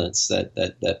silence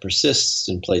that persists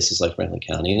in places like Franklin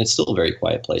County, and it's still a very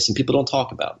quiet place, and people don't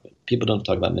talk about it. People don't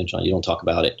talk about Midtown. You don't talk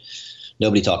about it.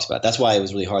 Nobody talks about it. That's why it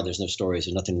was really hard. There's no stories.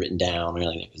 There's nothing written down or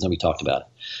anything, because nobody talked about it.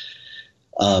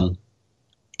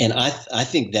 And I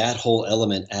think that whole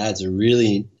element adds a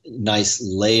really nice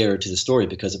layer to the story,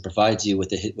 because it provides you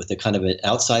with a kind of an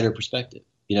outsider perspective.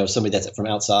 Somebody that's from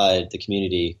outside the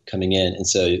community coming in. And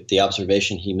so the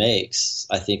observation he makes,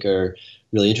 I think, are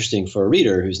really interesting for a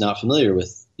reader who's not familiar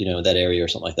with, that area or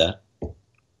something like that.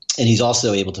 And he's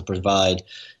also able to provide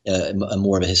a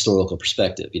more of a historical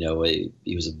perspective. You know,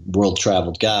 he was a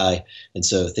world-traveled guy, and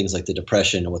so things like the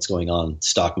Depression and what's going on,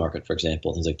 stock market, for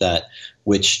example, things like that,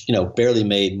 which, you know, barely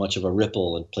made much of a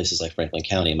ripple in places like Franklin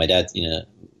County. My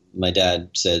dad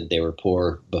said they were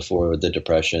poor before the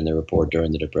Depression, they were poor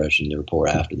during the Depression, they were poor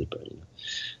after the Depression.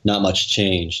 Not much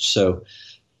changed. So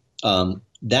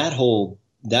that whole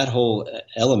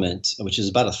element, which is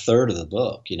about a third of the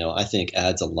book, you know, I think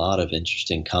adds a lot of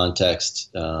interesting context,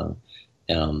 and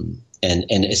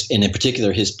in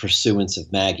particular his pursuance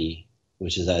of Maggie,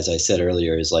 which is, as I said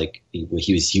earlier, is like he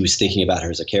was thinking about her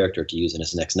as a character to use in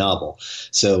his next novel.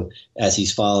 So as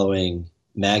he's following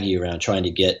Maggie around, trying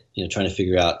to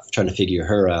figure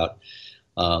her out.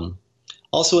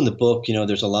 Also in the book, you know,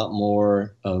 there's a lot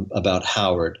more about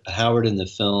Howard. Howard in the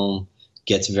film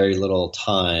gets very little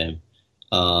time.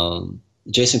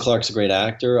 Jason Clarke's a great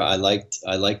actor. I liked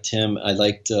him.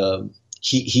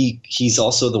 He's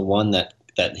also the one that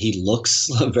he looks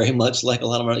very much like a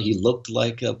lot of. He looked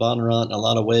like Bonnarant in a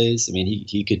lot of ways. I mean,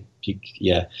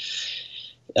 yeah.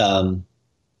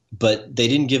 But they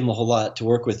didn't give him a whole lot to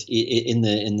work with in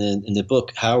the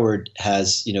book. Howard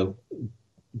has, you know,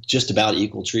 just about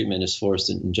equal treatment as Forrest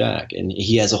and Jack, and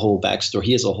he has a whole backstory.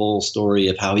 He has a whole story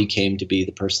of how he came to be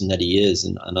the person that he is,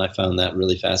 and I found that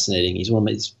really fascinating. He's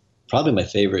probably my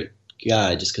favorite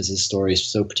guy, just because his story is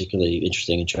so particularly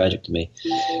interesting and tragic to me.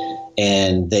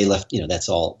 And they left, you know, that's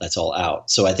all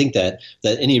out. So I think that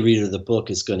any reader of the book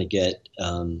is going to get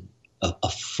a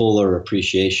fuller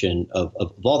appreciation of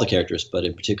all the characters, but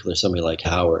in particular somebody like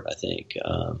Howard, I think.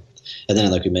 And then,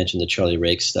 like we mentioned, the Charlie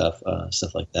Rake stuff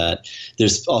like that.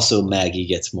 There's also Maggie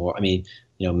gets more. I mean,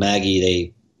 you know,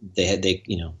 Maggie,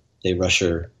 they rush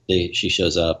her. She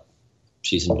shows up,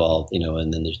 she's involved, you know,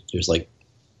 and then there's like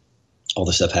all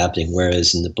the stuff happening.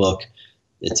 Whereas in the book,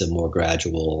 it's a more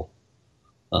gradual,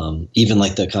 even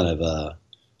like the kind of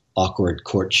awkward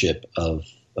courtship of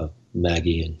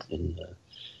Maggie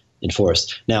and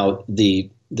Forrest. Now,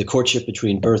 the courtship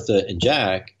between Bertha and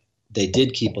Jack, they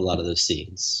did keep a lot of those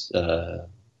scenes,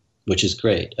 which is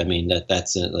great. I mean,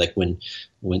 that's like when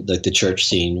like the church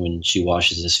scene when she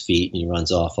washes his feet and he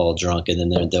runs off all drunk, and then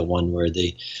there's the one where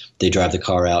they drive the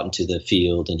car out into the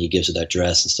field and he gives her that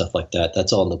dress and stuff like that.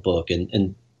 That's all in the book,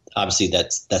 and obviously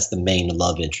that's the main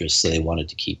love interest, so they wanted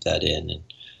to keep that in,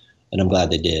 and I'm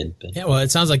glad they did. But. Yeah, well,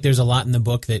 it sounds like there's a lot in the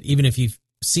book that even if you've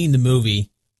seen the movie,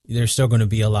 there's still going to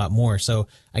be a lot more. So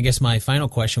I guess my final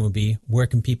question would be, where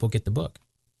can people get the book?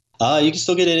 You can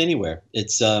still get it anywhere.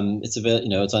 It's available. You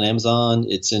know, it's on Amazon.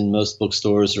 It's in most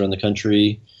bookstores around the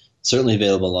country. Certainly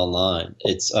available online.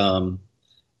 It's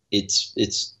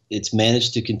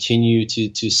managed to continue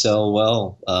to sell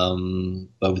well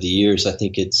over the years. I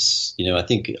think I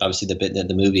think obviously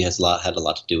the movie had a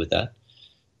lot to do with that,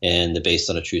 and the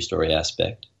based on a true story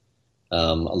aspect.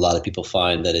 A lot of people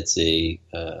find that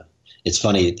it's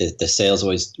funny that the sales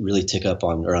always really tick up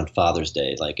around Father's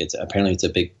Day. Like it's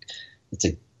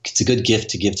a good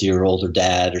gift to give to your older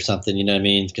dad or something, you know what I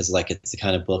mean? Because like it's the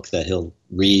kind of book that he'll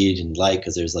read and like,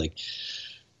 because there's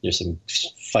some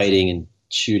fighting and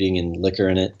shooting and liquor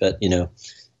in it, but you know,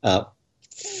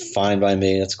 fine by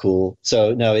me, that's cool.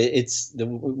 So no, it's the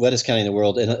wettest county in the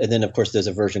world, and then of course there's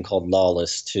a version called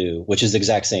Lawless too, which is the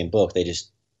exact same book. They just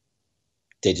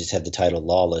have the title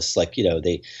Lawless. Like, you know,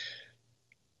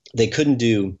 they couldn't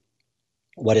do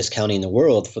wettest county in the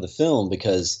world for the film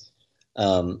because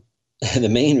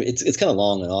it's kind of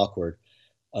long and awkward.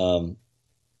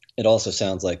 It also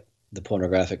sounds like the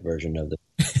pornographic version of the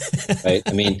right.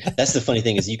 I mean, that's the funny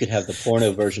thing is you could have the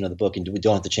porno version of the book and we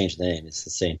don't have to change the name. It's the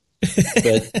same.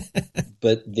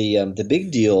 But the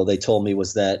big deal they told me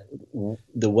was that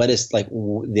the wettest, like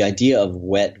the idea of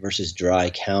wet versus dry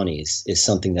counties is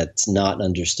something that's not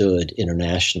understood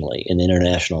internationally. In the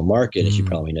international market, as you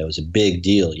probably know, is a big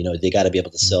deal. You know, they got to be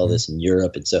able to sell this in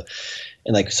Europe, and so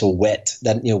wet.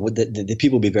 That, you know, the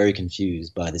people will be very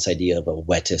confused by this idea of a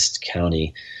wettest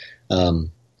county,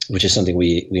 which is something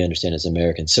we understand as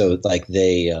Americans. So like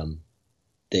they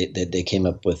came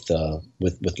up with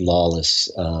Lawless.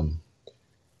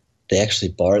 They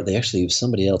actually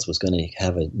somebody else was going to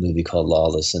have a movie called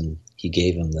Lawless, and he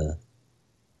gave him the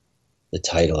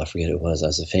title. I forget who it was. I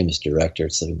was a famous director.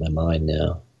 It's slipping my mind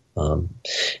now.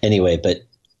 Anyway, but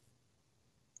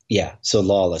yeah, so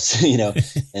Lawless, you know,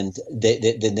 and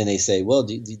then they say, well,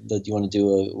 do you want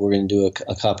to we're going to do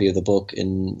a copy of the book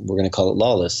and we're going to call it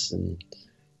Lawless, and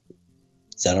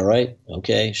is that all right?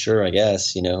 Okay, sure, I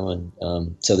guess, you know,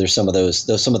 and so there's some of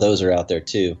those are out there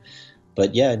too.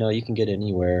 But yeah, no, you can get it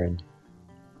anywhere, and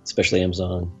especially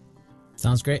Amazon.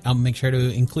 Sounds great. I'll make sure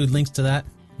to include links to that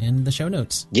in the show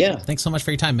notes. Yeah. Thanks so much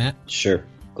for your time, Matt. Sure.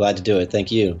 Glad to do it.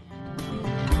 Thank you.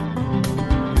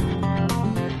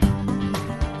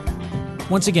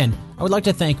 Once again, I would like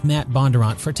to thank Matt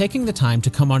Bondurant for taking the time to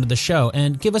come onto the show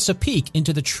and give us a peek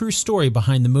into the true story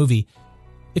behind the movie.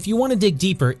 If you want to dig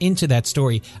deeper into that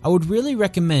story, I would really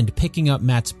recommend picking up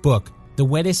Matt's book, The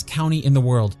Wettest County in the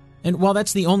World. And while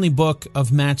that's the only book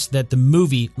of Matt's that the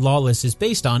movie Lawless is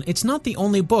based on, it's not the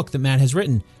only book that Matt has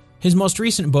written. His most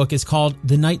recent book is called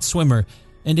The Night Swimmer,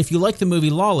 and if you like the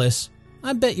movie Lawless,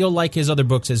 I bet you'll like his other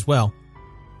books as well.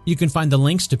 You can find the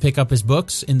links to pick up his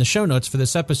books in the show notes for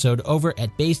this episode over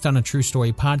at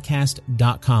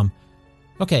basedonatruestorypodcast.com.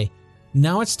 Okay,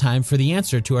 now it's time for the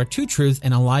answer to our 2 truth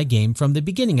and a lie game from the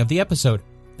beginning of the episode.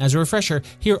 As a refresher,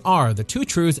 here are the 2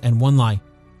 truths and 1 lie.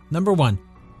 Number 1.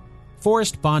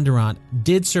 Forrest Bondurant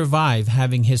did survive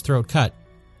having his throat cut.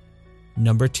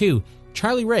 Number 2.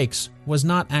 Charlie Rakes was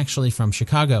not actually from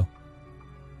Chicago.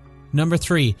 Number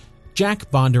 3.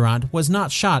 Jack Bondurant was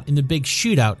not shot in the big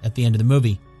shootout at the end of the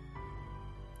movie.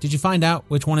 Did you find out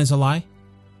which one is a lie?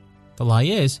 The lie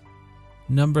is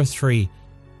number 3.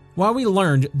 While we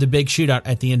learned the big shootout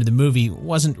at the end of the movie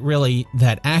wasn't really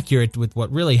that accurate with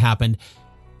what really happened,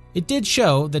 it did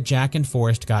show that Jack and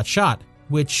Forrest got shot,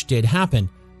 which did happen.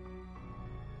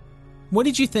 What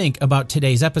did you think about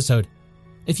today's episode?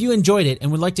 If you enjoyed it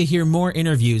and would like to hear more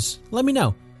interviews, let me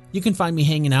know. You can find me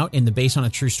hanging out in the Based on a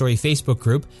True Story Facebook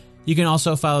group. You can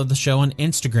also follow the show on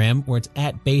Instagram, where it's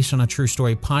at Based on a True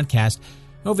Story Podcast.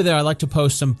 Over there, I like to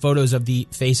post some photos of the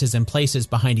faces and places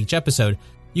behind each episode.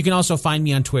 You can also find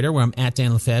me on Twitter, where I'm at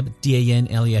Dan Lefebvre,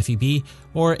 DanLefeb,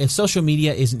 or if social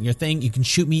media isn't your thing, you can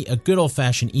shoot me a good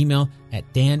old-fashioned email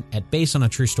at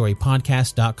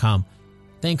dan@basedonatruestorypodcast.com.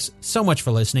 Thanks so much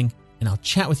for listening, and I'll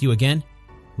chat with you again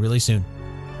really soon.